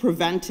truly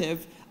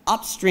preventive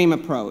upstream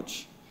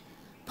approach,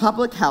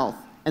 public health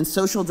and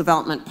social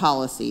development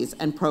policies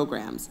and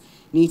programs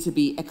need to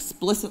be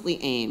explicitly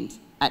aimed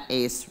at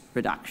ACE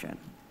reduction.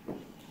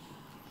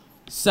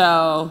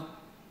 So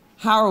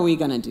how are we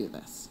going to do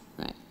this,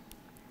 right?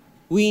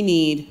 We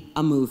need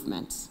a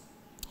movement.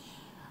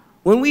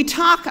 When we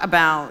talk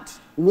about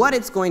what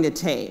it's going to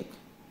take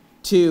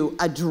to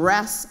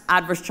address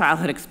adverse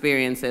childhood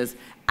experiences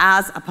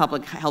as a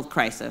public health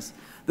crisis,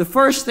 the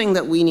first thing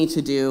that we need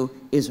to do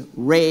is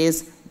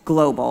raise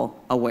global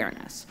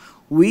awareness.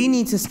 We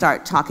need to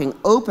start talking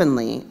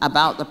openly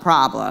about the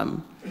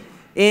problem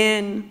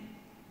in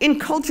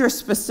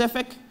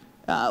culture-specific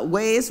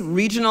ways,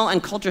 regional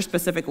and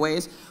culture-specific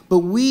ways, but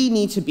we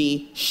need to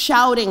be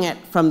shouting it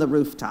from the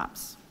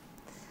rooftops.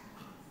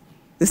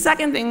 The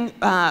second thing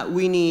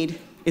we need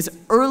is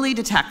early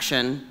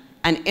detection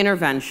and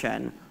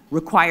intervention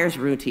requires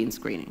routine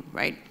screening,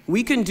 right?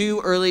 We can do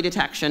early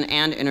detection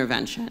and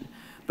intervention,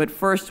 but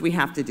first we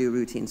have to do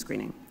routine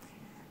screening.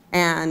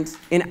 And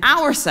in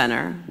our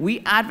center, we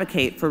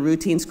advocate for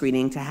routine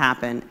screening to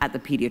happen at the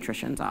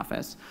pediatrician's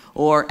office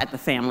or at the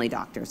family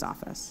doctor's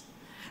office.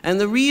 And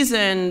the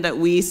reason that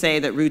we say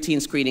that routine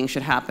screening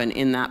should happen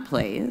in that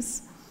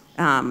place,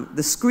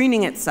 the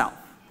screening itself,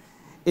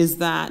 is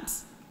that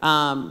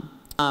in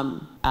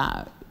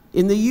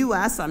the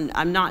US,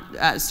 I'm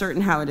not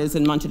certain how it is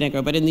in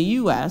Montenegro, but in the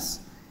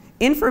US,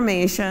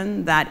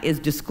 information that is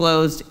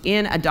disclosed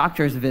in a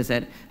doctor's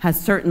visit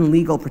has certain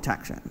legal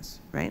protections,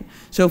 right?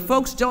 So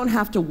folks don't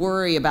have to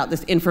worry about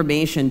this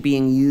information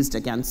being used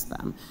against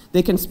them.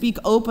 They can speak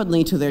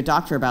openly to their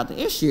doctor about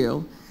the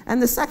issue. And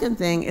the second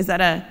thing is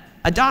that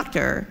a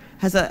doctor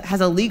has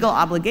a legal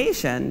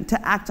obligation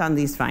to act on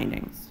these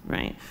findings,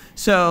 right?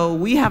 So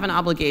we have an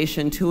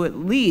obligation to at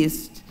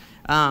least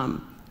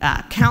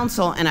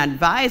counsel and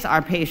advise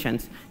our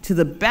patients to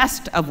the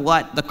best of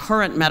what the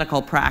current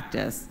medical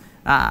practice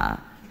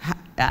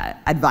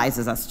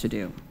advises us to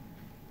do.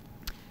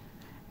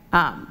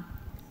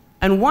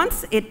 And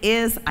once it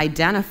is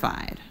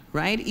identified,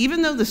 right,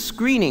 even though the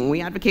screening,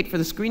 we advocate for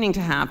the screening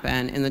to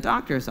happen in the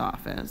doctor's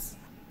office,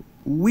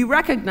 we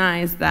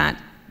recognize that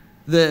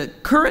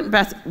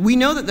we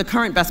know that the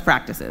current best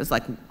practices,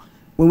 like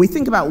when we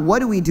think about what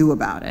do we do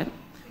about it,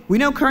 we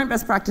know current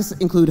best practices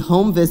include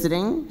home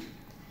visiting,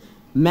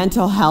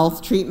 mental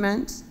health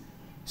treatment,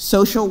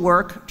 social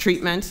work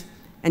treatment,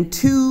 and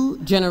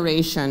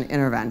two-generation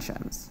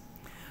interventions.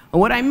 And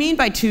what I mean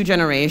by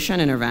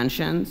two-generation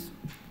interventions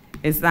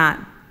is that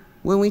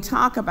when we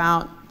talk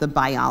about the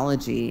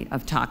biology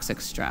of toxic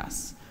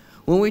stress,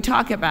 when we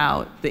talk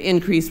about the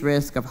increased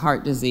risk of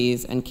heart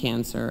disease and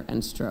cancer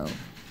and stroke,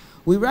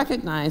 we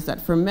recognize that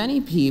for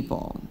many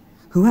people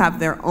who have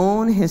their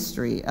own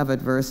history of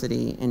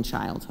adversity in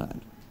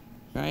childhood,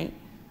 right?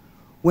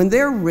 When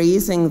they're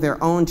raising their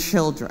own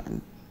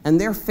children and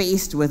they're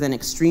faced with an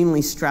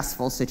extremely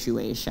stressful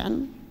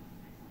situation,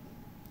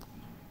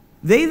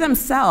 they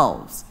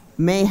themselves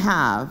may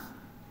have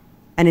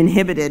an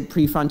inhibited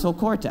prefrontal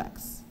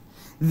cortex.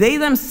 They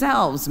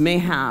themselves may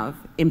have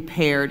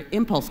impaired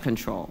impulse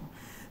control.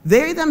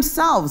 They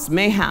themselves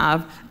may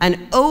have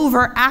an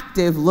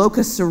overactive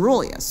locus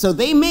coeruleus, so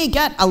they may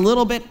get a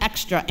little bit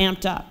extra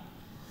amped up.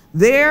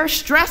 Their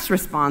stress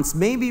response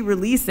may be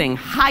releasing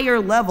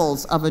higher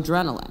levels of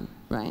adrenaline,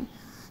 right?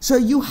 So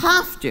you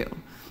have to,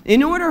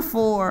 in order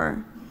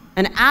for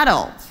an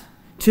adult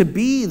to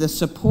be the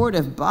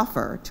supportive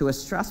buffer to a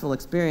stressful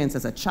experience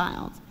as a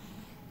child,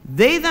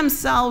 they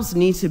themselves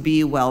need to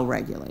be well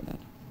regulated,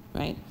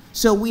 right?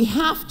 So we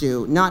have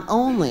to not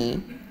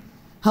only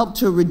help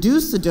to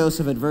reduce the dose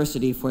of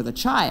adversity for the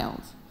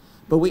child,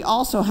 but we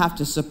also have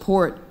to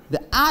support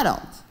the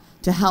adult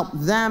to help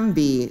them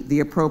be the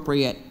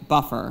appropriate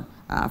buffer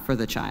for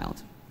the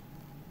child.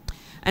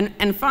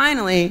 And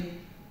finally,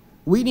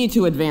 we need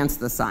to advance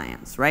the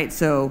science, right?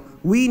 So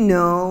we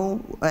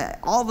know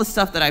all the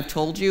stuff that I've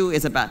told you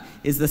is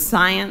the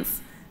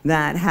science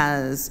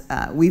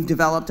that we've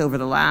developed over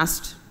the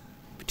last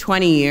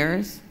 20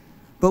 years,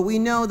 but we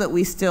know that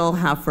we still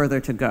have further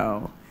to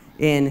go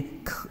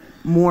in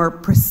more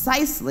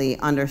precisely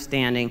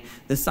understanding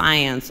the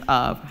science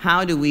of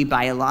how do we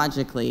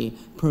biologically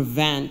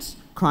prevent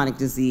chronic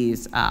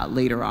disease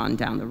later on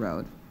down the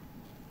road.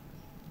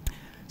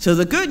 So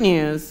the good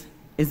news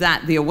is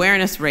that the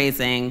awareness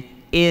raising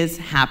is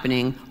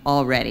happening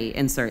already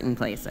in certain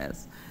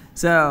places.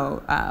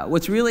 So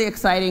what's really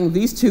exciting,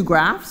 these two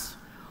graphs,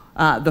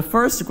 the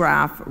first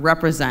graph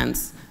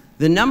represents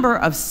the number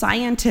of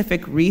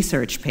scientific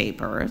research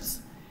papers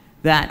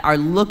that are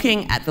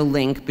looking at the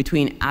link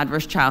between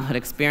adverse childhood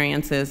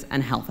experiences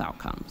and health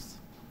outcomes,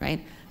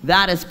 right?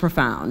 That is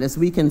profound. As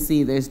we can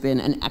see, there's been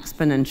an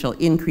exponential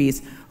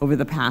increase over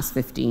the past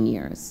 15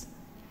 years.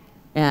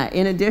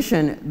 In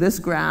addition, this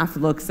graph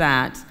looks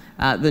at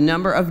the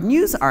number of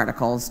news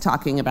articles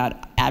talking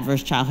about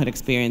adverse childhood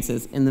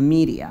experiences in the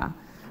media,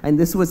 and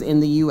this was in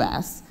the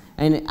US.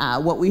 And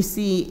what we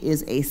see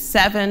is a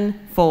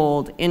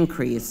 7-fold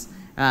increase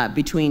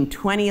between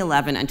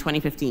 2011 and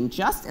 2015,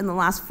 just in the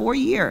last 4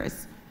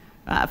 years,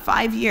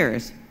 5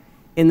 years,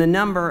 in the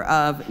number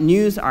of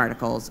news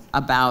articles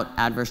about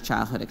adverse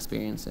childhood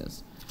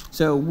experiences.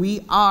 So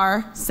we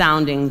are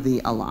sounding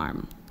the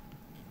alarm.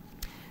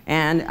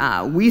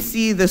 And we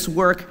see this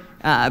work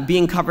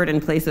being covered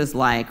in places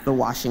like the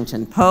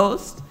Washington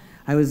Post.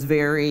 I was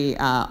very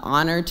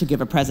honored to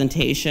give a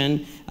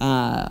presentation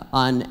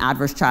on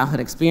adverse childhood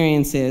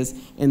experiences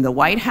in the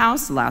White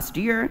House last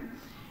year.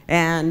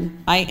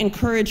 And I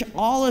encourage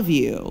all of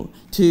you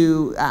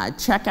to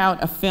check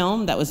out a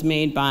film that was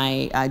made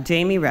by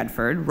Jamie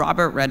Redford,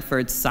 Robert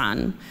Redford's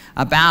son,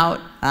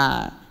 about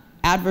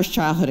adverse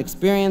childhood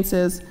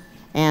experiences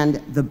and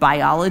the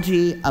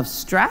biology of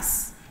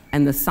stress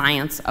and the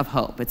science of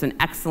hope. It's an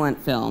excellent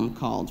film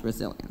called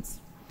Resilience.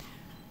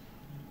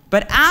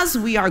 But as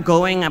we are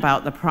going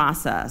about the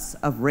process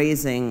of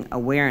raising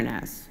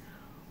awareness,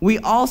 we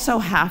also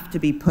have to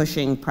be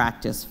pushing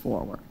practice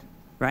forward,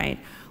 right?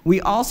 We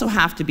also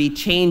have to be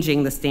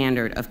changing the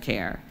standard of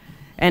care.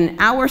 And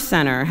our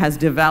center has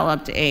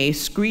developed a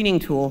screening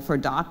tool for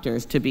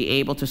doctors to be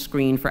able to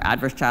screen for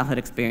adverse childhood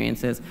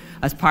experiences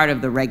as part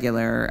of the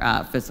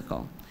regular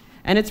physical.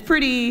 And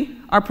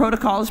our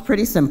protocol is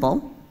pretty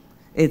simple.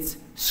 It's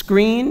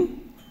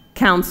screen,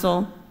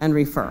 counsel, and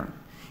refer.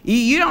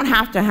 You don't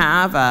have to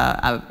have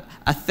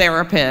a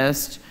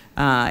therapist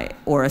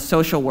or a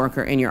social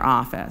worker in your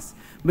office,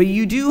 but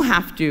you do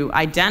have to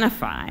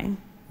identify,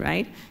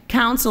 right?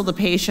 Counsel the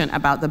patient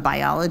about the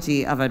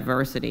biology of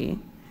adversity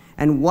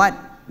and what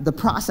the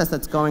process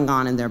that's going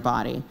on in their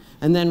body,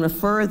 and then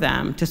refer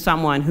them to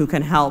someone who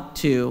can help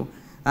to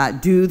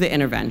do the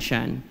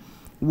intervention,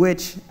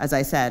 which, as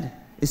I said,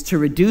 is to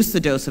reduce the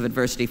dose of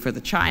adversity for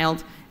the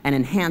child and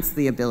enhance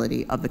the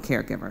ability of the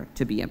caregiver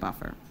to be a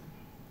buffer.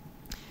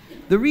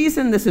 The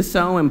reason this is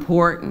so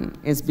important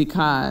is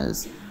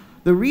because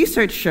the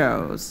research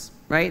shows,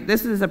 right,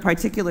 this is a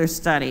particular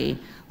study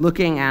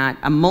looking at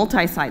a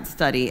multi-site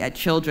study at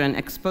children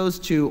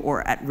exposed to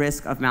or at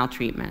risk of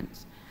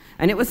maltreatment.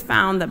 And it was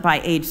found that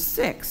by age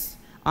 6,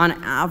 on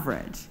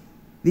average,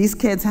 these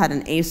kids had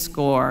an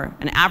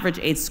average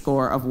ACE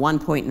score of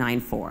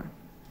 1.94.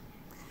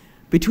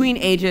 Between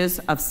ages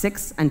of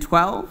 6 and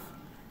 12,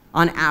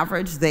 on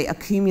average, they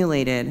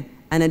accumulated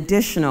an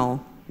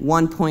additional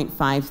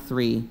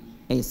 1.53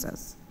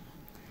 ACEs.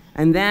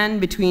 And then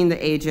between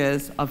the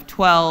ages of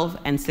 12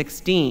 and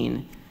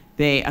 16,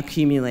 they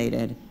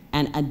accumulated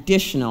an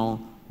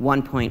additional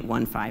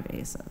 1.15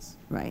 ACEs,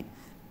 right?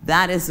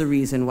 That is the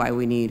reason why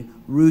we need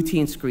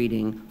routine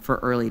screening for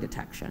early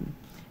detection.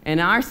 In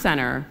our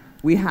center,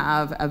 we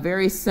have a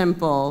very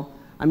simple,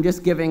 I'm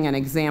just giving an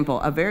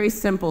example, a very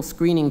simple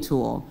screening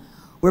tool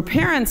where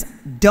parents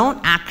don't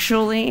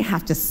actually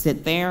have to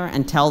sit there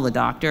and tell the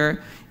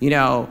doctor, you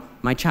know,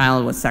 my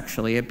child was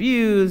sexually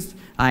abused,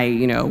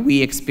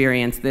 we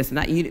experienced this and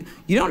that. You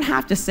don't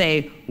have to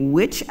say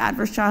which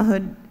adverse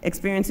childhood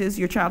experiences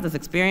your child has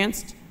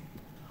experienced,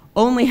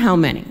 only how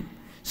many.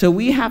 So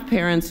we have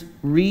parents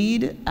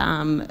read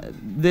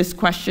this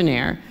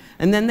questionnaire,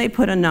 and then they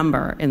put a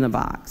number in the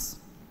box.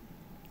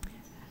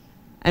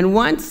 And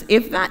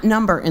if that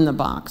number in the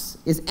box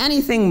is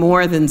anything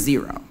more than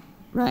 0,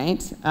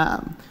 right?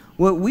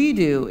 What we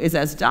do is,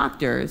 as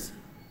doctors,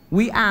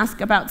 we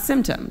ask about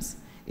symptoms.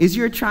 Is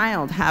your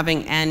child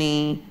having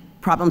any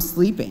problem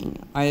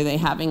sleeping? Are they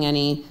having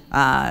any,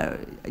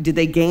 did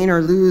they gain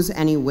or lose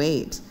any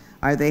weight?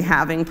 Are they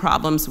having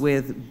problems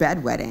with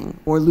bedwetting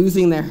or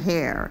losing their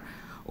hair?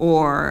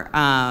 Or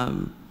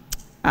are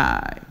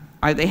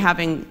they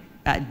having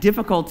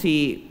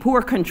difficulty,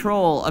 poor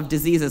control of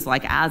diseases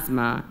like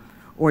asthma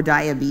or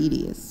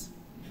diabetes?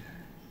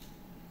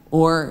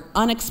 Or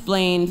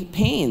unexplained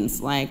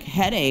pains like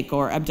headache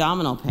or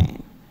abdominal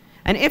pain?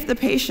 And if the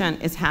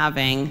patient is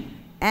having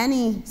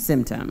any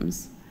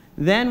symptoms,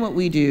 then what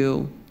we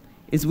do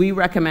is we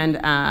recommend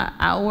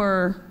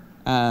our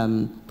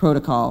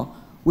protocol,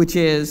 which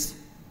is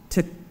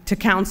to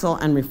counsel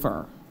and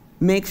refer.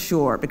 Make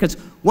sure, because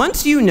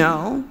once you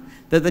know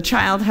that the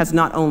child has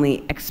not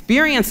only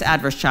experienced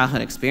adverse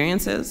childhood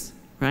experiences,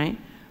 right,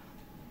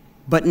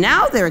 but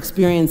now they're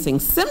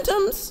experiencing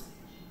symptoms,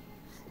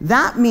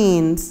 that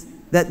means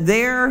that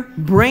their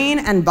brain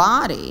and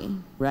body,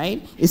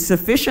 right, is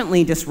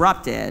sufficiently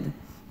disrupted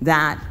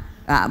that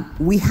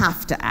we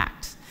have to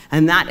act.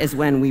 And that is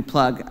when we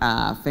plug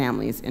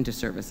families into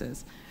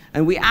services.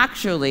 And we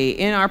actually,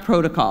 in our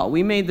protocol,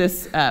 we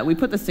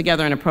put this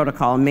together in a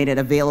protocol and made it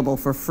available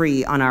for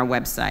free on our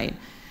website.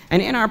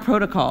 And in our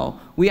protocol,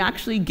 we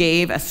actually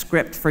gave a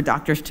script for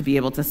doctors to be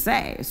able to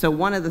say. So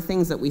one of the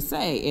things that we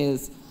say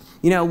is,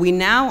 we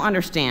now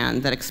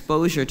understand that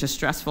exposure to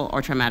stressful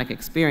or traumatic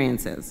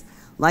experiences,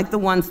 like the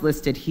ones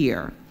listed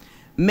here,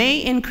 may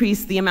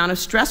increase the amount of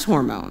stress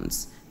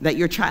hormones that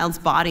your child's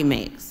body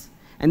makes.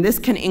 And this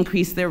can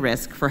increase their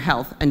risk for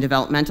health and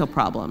developmental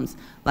problems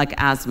like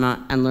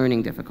asthma and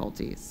learning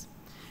difficulties.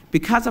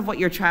 Because of what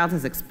your child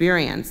has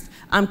experienced,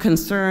 I'm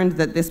concerned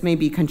that this may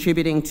be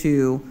contributing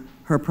to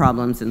her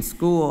problems in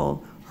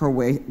school, her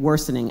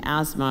worsening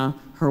asthma,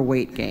 her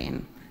weight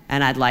gain.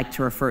 And I'd like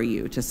to refer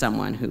you to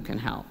someone who can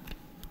help.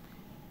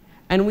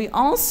 And we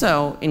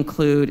also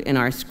include in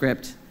our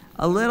script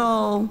a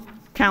little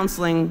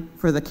counseling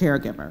for the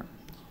caregiver.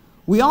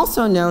 We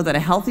also know that a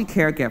healthy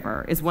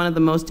caregiver is one of the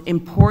most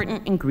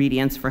important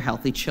ingredients for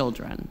healthy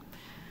children.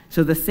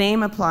 So the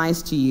same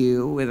applies to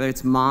you, whether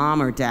it's mom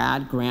or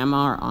dad,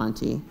 grandma or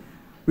auntie.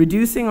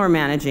 Reducing or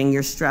managing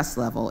your stress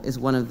level is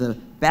one of the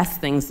best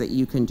things that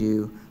you can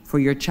do for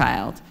your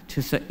child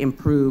to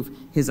improve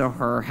his or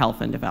her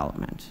health and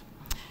development.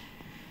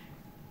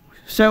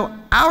 So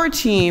our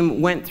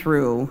team went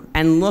through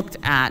and looked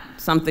at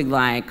something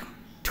like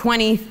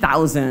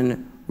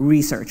 20,000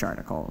 research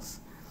articles.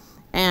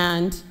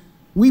 And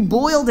we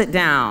boiled it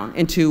down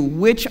into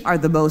which are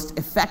the most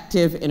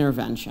effective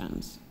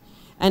interventions,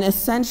 and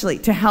essentially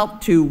to help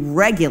to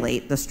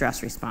regulate the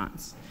stress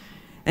response.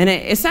 And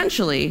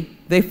essentially,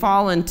 they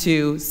fall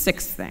into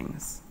 6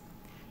 things: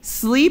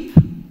 sleep,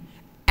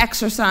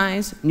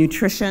 exercise,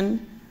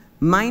 nutrition,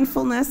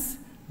 mindfulness,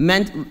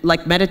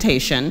 like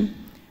meditation,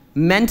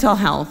 mental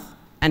health,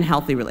 and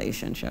healthy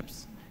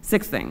relationships.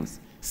 6 things: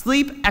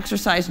 sleep,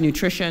 exercise,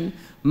 nutrition,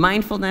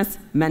 mindfulness,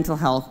 mental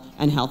health,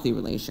 and healthy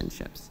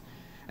relationships.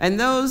 And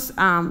those,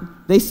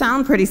 they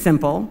sound pretty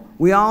simple.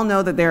 We all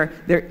know that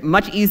they're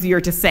much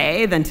easier to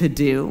say than to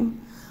do.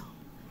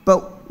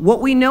 But what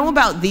we know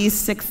about these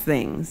 6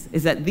 things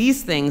is that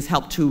these things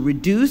help to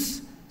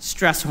reduce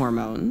stress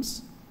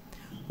hormones,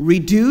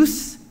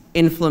 reduce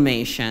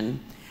inflammation,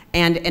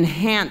 and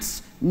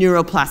enhance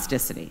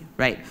neuroplasticity,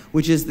 right?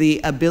 Which is the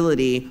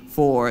ability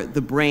for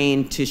the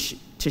brain to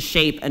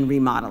shape and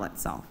remodel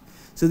itself.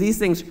 So these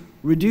things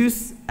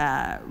reduce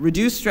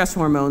stress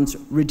hormones,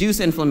 reduce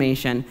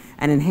inflammation,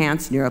 and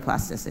enhance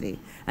neuroplasticity.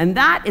 And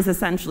that is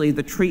essentially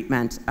the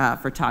treatment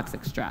for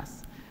toxic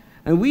stress.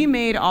 And we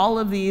made all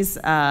of these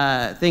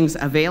things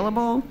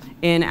available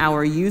in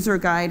our user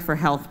guide for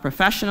health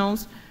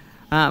professionals.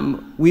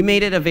 We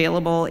made it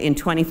available in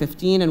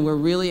 2015, and we're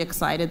really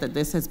excited that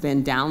this has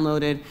been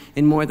downloaded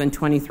in more than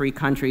 23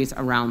 countries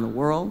around the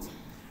world.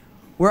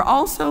 We're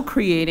also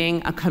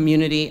creating a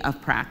community of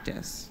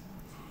practice.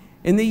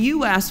 In the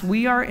US,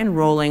 we are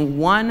enrolling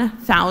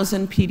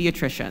 1,000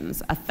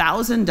 pediatricians,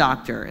 1,000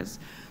 doctors,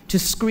 to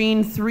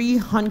screen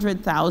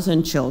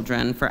 300,000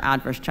 children for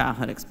adverse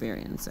childhood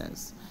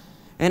experiences.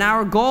 And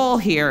our goal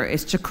here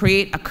is to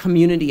create a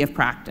community of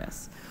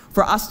practice,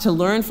 for us to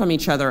learn from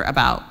each other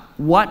about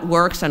what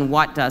works and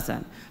what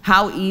doesn't,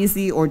 how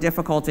easy or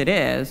difficult it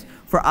is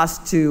for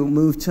us to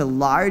move to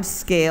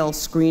large-scale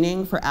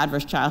screening for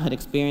adverse childhood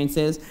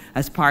experiences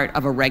as part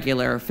of a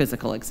regular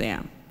physical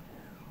exam.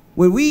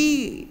 When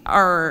we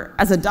are,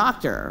 as a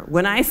doctor,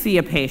 when I see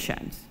a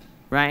patient,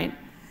 right,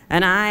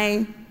 and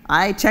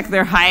I check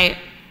their height,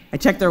 I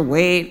check their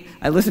weight,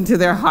 I listen to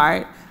their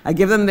heart, I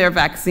give them their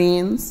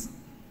vaccines,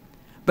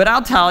 but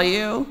I'll tell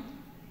you,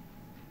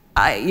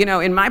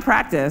 in my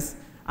practice,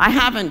 I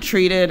haven't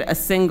treated a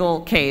single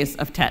case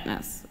of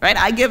tetanus, right?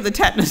 I give the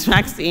tetanus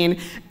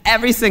vaccine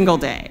every single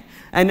day.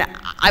 And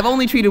I've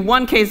only treated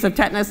 1 case of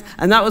tetanus,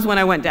 and that was when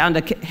I went down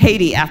to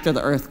Haiti after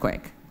the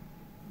earthquake,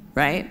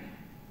 right?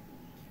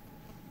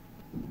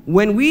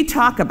 When we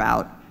talk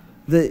about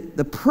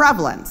the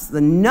prevalence, the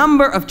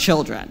number of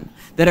children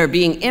that are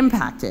being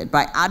impacted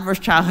by adverse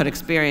childhood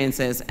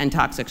experiences and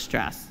toxic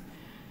stress,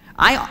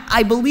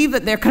 I believe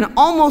that there can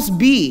almost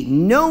be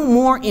no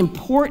more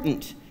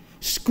important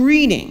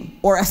screening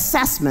or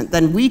assessment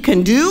than we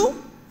can do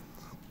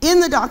in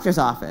the doctor's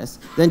office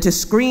than to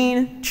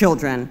screen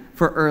children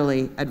for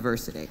early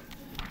adversity.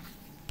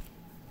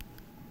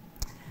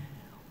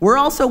 We're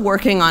also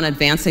working on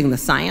advancing the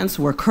science.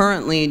 We're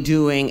currently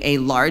doing a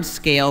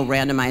large-scale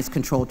randomized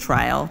controlled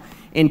trial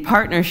in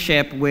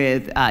partnership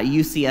with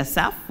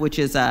UCSF, which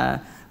is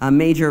a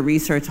major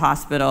research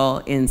hospital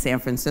in San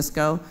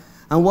Francisco.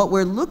 And what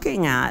we're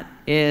looking at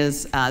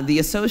is the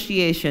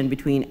association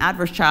between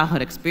adverse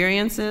childhood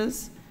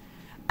experiences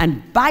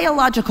and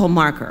biological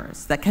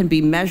markers that can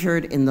be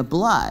measured in the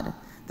blood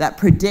that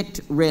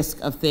predict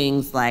risk of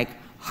things like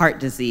heart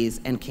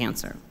disease and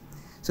cancer.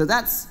 So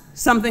that's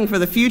something for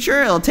the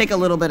future. It'll take a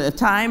little bit of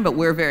time, but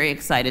we're very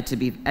excited to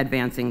be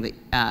advancing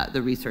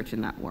the research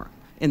in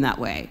that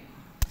way.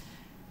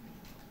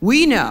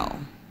 We know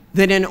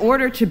that in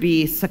order to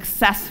be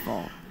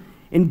successful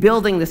in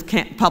building this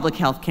public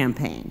health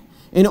campaign,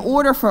 in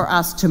order for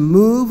us to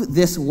move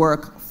this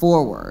work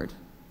forward,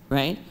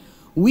 right,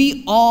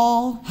 we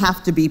all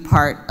have to be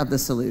part of the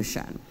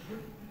solution.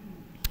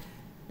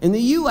 In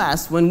the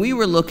US, when we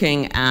were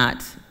looking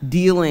at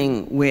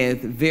dealing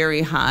with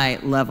very high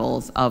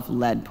levels of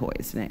lead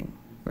poisoning,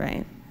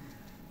 right,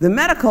 the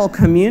medical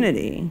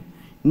community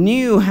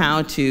knew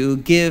how to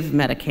give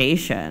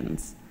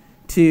medications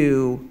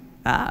to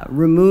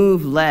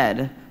remove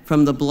lead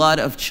from the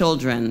blood of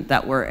children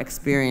that were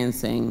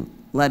experiencing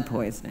lead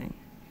poisoning.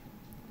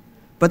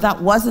 But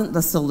that wasn't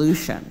the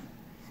solution.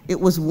 It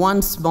was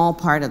one small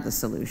part of the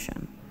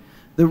solution.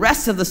 The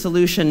rest of the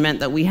solution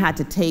meant that we had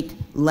to take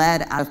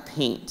lead out of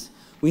paint.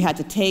 We had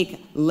to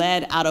take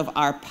lead out of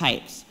our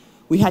pipes.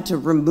 We had to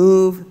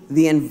remove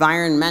the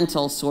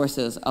environmental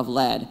sources of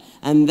lead,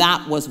 and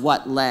that was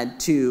what led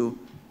to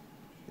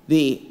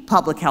the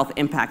public health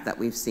impact that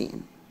we've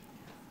seen.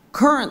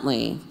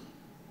 Currently,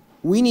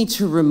 we need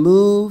to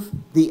remove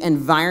the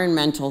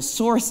environmental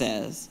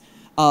sources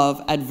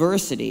of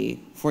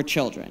adversity for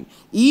children.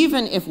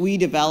 Even if we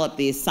develop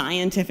these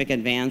scientific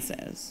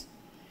advances,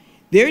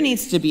 there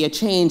needs to be a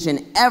change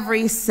in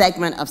every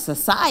segment of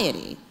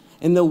society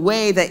in the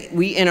way that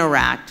we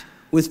interact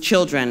with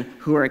children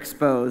who are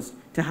exposed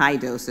to high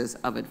doses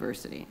of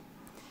adversity.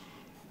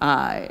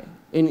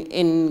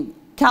 In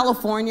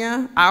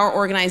California, our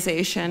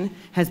organization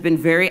has been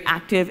very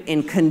active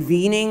in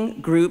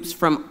convening groups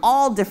from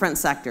all different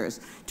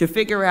sectors to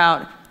figure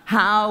out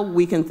how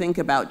we can think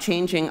about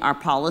changing our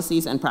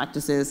policies and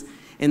practices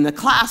in the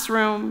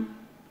classroom,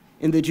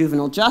 in the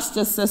juvenile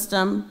justice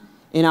system,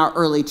 in our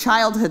early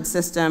childhood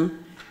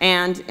system,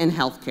 and in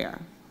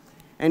healthcare.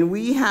 And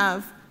we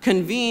have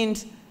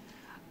convened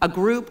a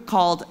group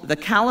called the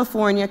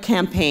California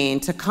Campaign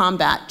to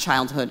Combat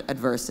Childhood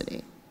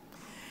Adversity.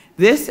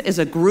 This is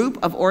a group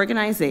of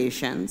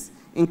organizations,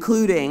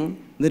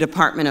 including the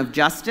Department of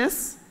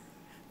Justice,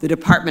 the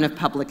Department of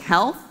Public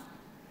Health,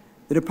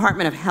 the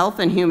Department of Health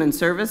and Human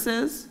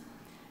Services,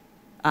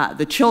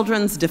 the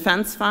Children's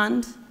Defense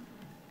Fund,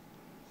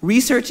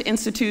 research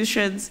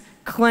institutions,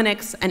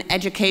 clinics, and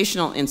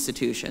educational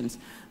institutions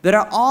that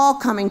are all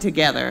coming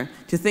together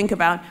to think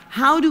about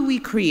how do we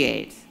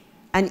create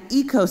an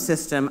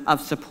ecosystem of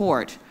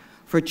support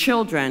for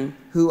children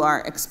who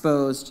are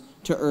exposed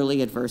to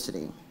early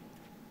adversity.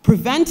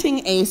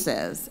 Preventing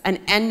ACEs and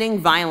ending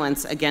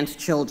violence against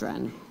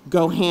children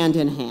go hand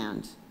in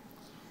hand.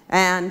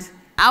 And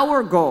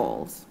our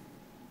goals,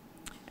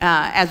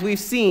 as we've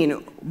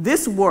seen,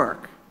 this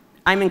work,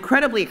 I'm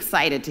incredibly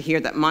excited to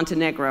hear that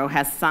Montenegro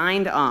has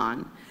signed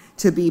on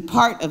to be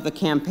part of the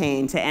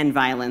campaign to end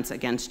violence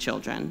against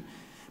children.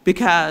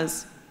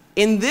 Because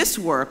in this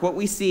work, what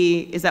we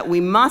see is that we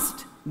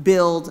must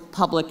build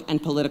public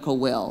and political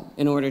will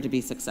in order to be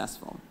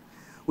successful.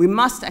 We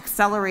must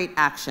accelerate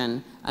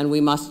action, and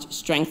we must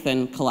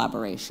strengthen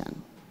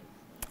collaboration.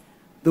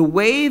 The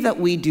way that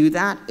we do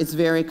that is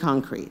very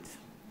concrete.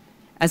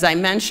 As I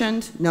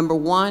mentioned, number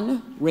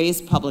one,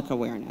 raise public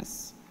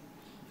awareness.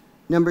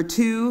 Number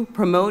two,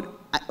 promote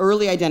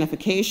early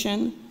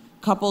identification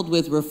coupled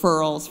with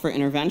referrals for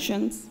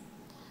interventions.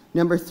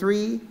 Number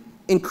three,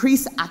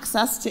 increase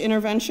access to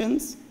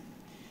interventions.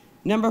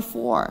 Number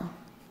four,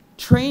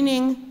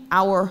 training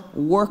our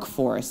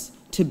workforce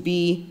to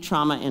be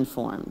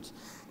trauma-informed,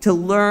 to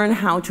learn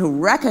how to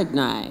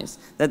recognize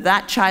that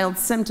that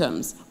child's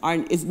symptoms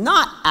is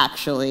not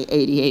actually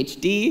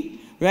ADHD,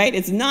 right?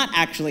 It's not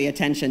actually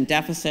attention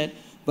deficit,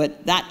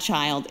 but that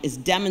child is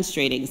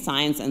demonstrating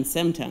signs and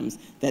symptoms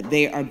that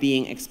they are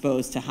being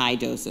exposed to high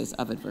doses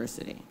of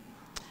adversity.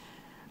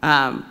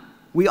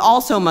 We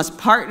also must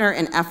partner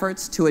in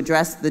efforts to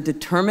address the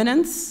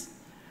determinants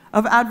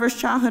of adverse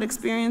childhood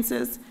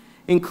experiences,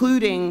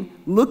 including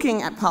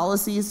looking at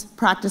policies,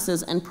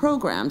 practices, and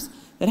programs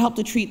that help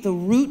to treat the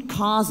root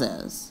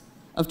causes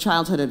of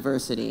childhood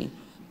adversity,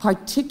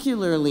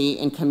 particularly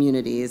in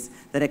communities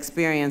that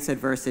experience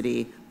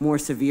adversity more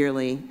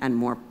severely and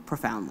more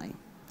profoundly.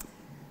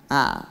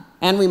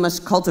 And we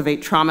must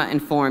cultivate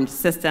trauma-informed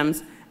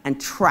systems and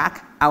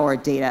track our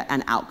data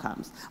and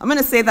outcomes. I'm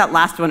gonna say that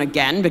last one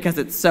again because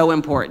it's so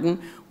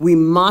important. We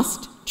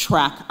must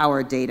track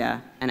our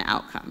data and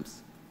outcomes.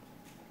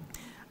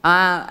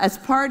 As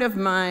part of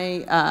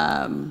my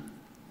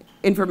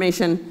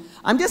information,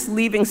 I'm just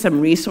leaving some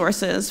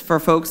resources for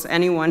folks,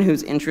 anyone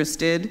who's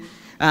interested,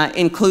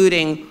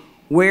 including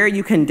where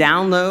you can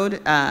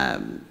download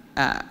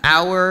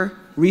our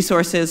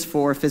resources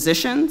for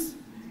physicians.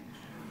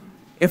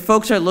 If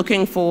folks are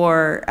looking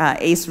for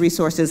ACE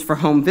resources for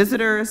home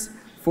visitors,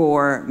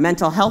 for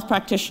mental health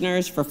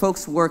practitioners, for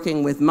folks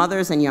working with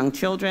mothers and young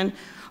children,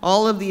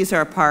 all of these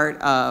are part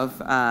of,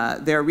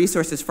 there are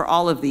resources for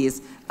all of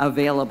these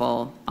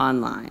available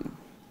online.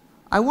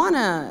 I want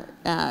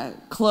to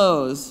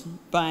close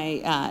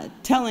by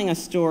telling a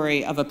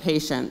story of a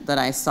patient that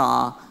I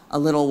saw a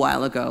little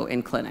while ago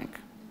in clinic.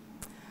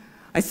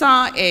 I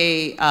saw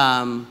a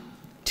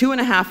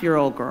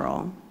 2.5-year-old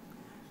girl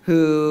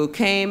who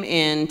came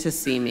in to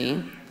see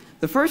me.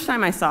 The first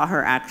time I saw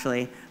her,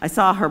 actually, I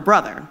saw her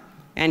brother,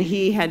 and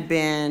he had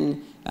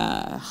been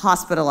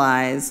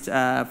hospitalized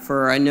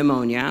for a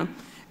pneumonia,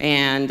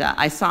 and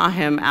I saw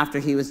him after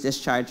he was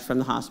discharged from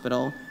the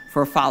hospital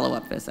for a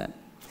follow-up visit.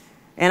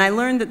 And I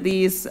learned that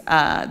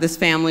this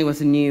family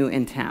was new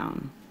in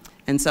town.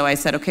 And so I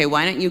said, okay,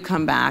 why don't you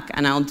come back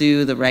and I'll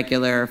do the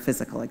regular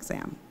physical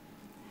exam.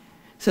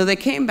 So they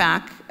came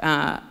back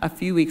a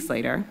few weeks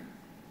later,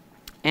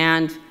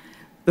 and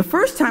the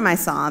first time I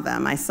saw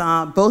them, I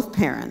saw both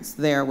parents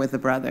there with the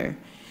brother,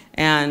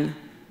 and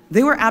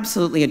they were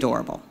absolutely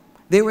adorable.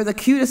 They were the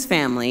cutest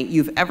family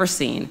you've ever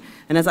seen.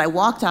 And as I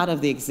walked out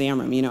of the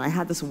exam room, you know, I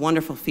had this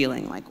wonderful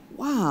feeling like,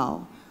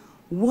 wow,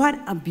 what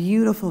a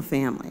beautiful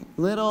family.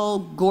 Little,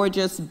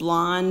 gorgeous,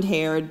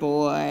 blonde-haired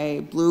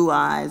boy, blue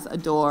eyes,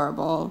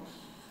 adorable.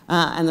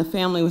 And the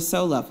family was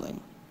so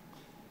lovely.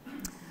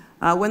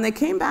 When they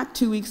came back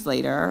 2 weeks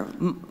later,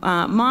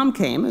 mom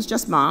came. It was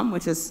just mom,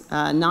 which is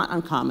not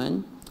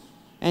uncommon.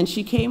 And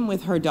she came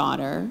with her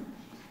daughter,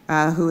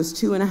 who was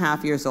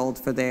 2.5 years old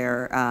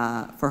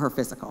for her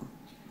physical.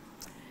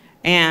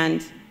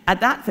 And at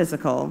that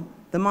physical,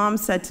 the mom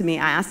said to me,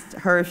 I asked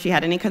her if she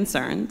had any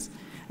concerns,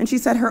 and she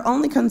said her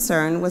only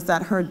concern was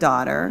that her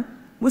daughter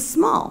was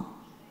small.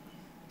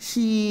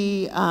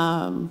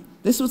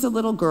 This was a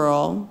little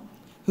girl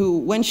who,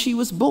 when she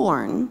was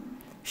born,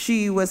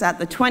 she was at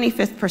the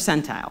 25th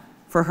percentile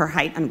for her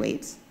height and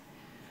weight.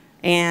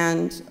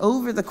 And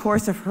over the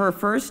course of her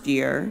first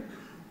year,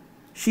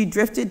 she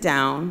drifted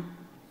down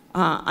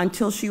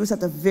until she was at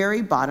the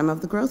very bottom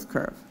of the growth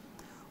curve.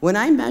 When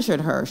I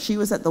measured her, she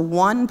was at the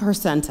 1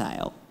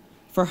 percentile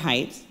for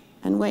height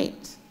and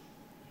weight.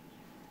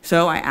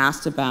 So I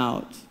asked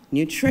about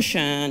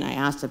nutrition, I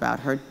asked about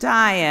her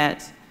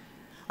diet,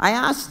 I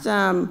asked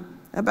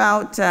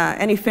about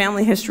any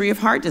family history of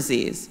heart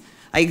disease.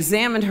 I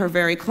examined her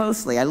very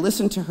closely. I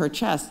listened to her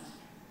chest.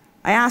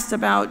 I asked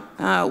about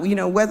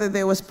whether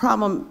there was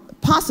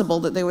possible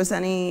that there was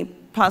any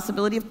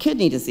possibility of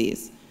kidney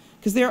disease,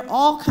 because there are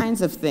all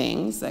kinds of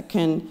things that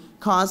can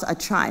cause a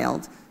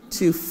child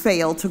to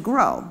fail to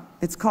grow.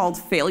 It's called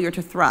failure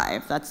to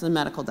thrive. That's the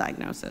medical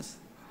diagnosis.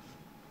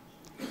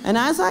 And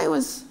as I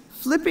was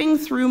flipping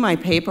through my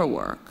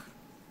paperwork,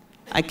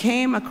 I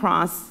came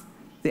across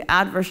the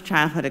adverse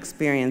childhood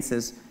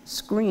experiences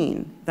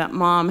screen that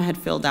mom had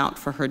filled out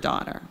for her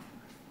daughter.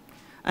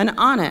 And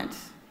on it,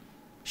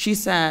 she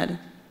said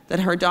that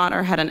her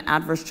daughter had an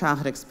adverse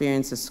childhood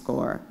experiences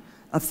score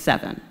of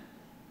 7.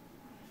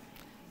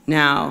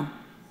 Now,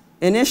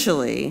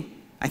 initially,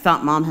 I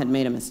thought mom had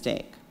made a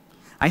mistake.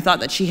 I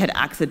thought that she had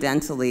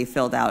accidentally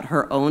filled out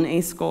her own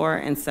ACE score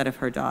instead of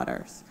her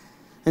daughter's.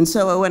 And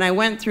so when I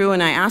went through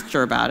and I asked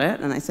her about it,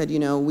 and I said,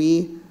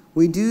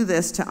 we do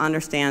this to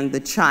understand the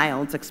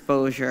child's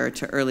exposure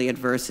to early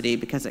adversity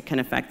because it can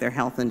affect their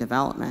health and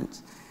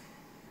development.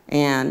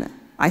 And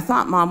I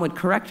thought mom would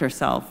correct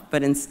herself,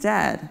 but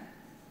instead,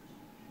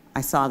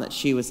 I saw that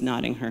she was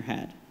nodding her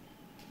head.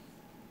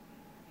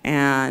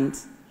 And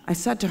I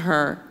said to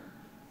her,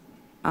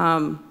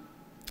 I'm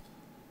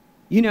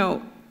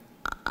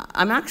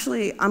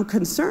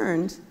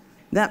concerned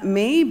that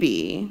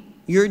maybe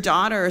your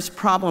daughter's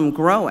problem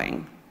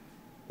growing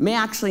may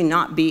actually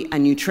not be a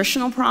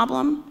nutritional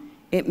problem,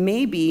 it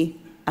may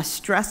be a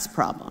stress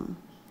problem.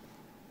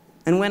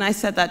 And when I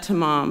said that to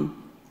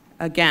mom,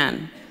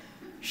 again,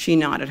 she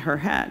nodded her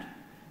head.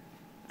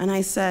 And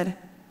I said,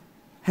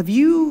 have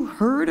you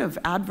heard of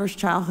adverse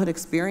childhood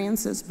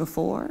experiences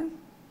before?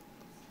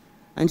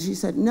 And she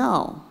said,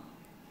 no.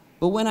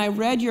 But when I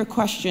read your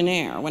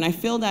questionnaire, when I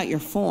filled out your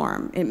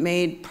form, it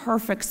made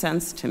perfect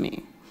sense to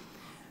me,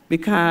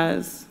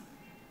 because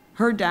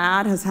her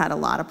dad has had a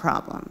lot of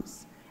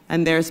problems,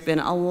 and there's been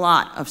a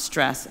lot of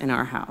stress in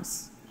our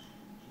house.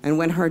 And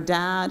when her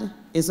dad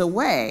is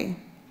away,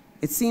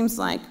 it seems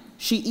like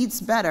she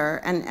eats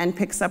better and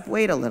picks up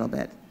weight a little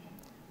bit.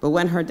 But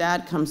when her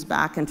dad comes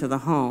back into the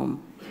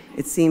home,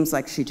 it seems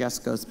like she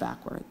just goes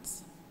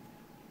backwards.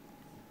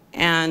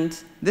 And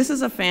this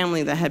is a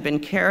family that had been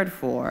cared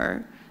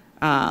for.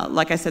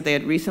 Like I said, they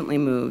had recently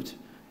moved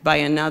by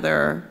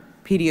another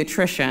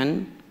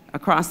pediatrician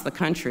across the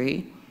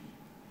country.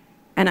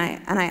 And I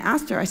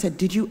asked her, I said,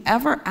 did you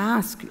ever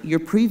ask your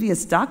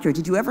previous doctor?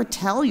 Did you ever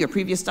tell your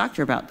previous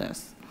doctor about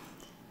this?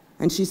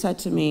 And she said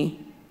to me,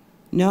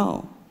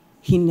 no,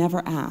 he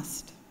never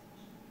asked.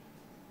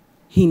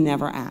 He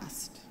never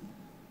asked.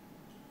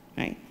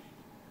 Right?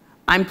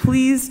 I'm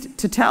pleased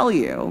to tell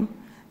you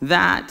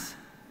that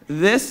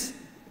this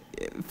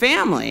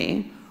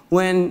family,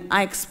 when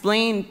I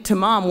explained to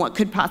mom what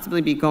could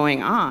possibly be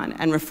going on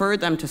and referred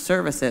them to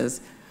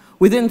services,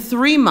 within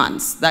 3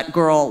 months, that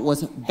girl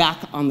was back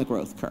on the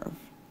growth curve,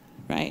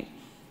 right?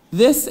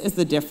 This is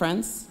the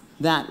difference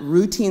that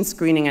routine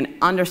screening and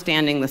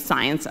understanding the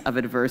science of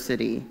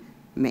adversity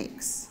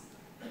makes.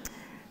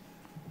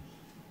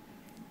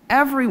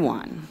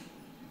 Everyone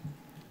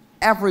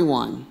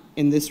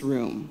in this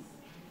room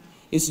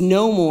is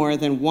no more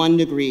than 1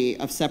 degree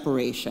of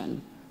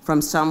separation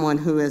from someone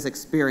who has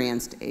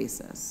experienced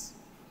ACEs.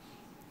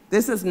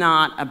 This is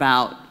not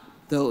about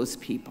those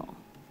people.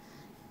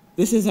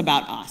 This is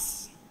about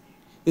us.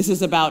 This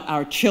is about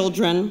our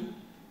children,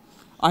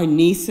 our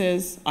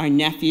nieces, our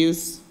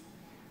nephews.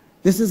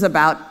 This is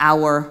about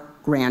our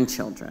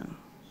grandchildren.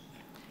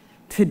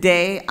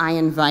 Today, I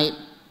invite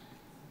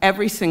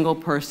every single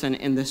person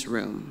in this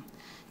room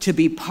to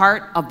be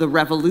part of the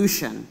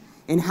revolution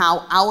in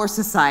how our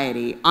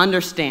society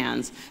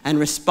understands and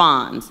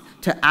responds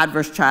to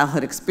adverse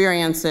childhood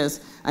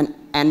experiences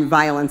and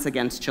violence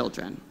against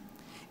children.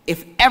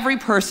 If every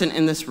person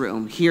in this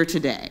room here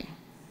today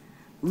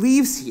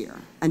leaves here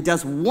and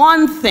does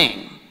one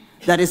thing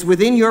that is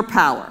within your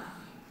power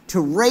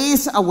to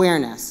raise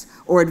awareness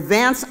or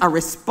advance a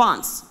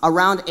response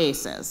around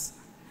ACEs,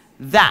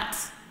 that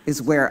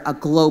is where a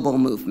global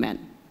movement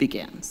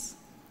begins.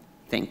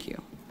 Thank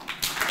you.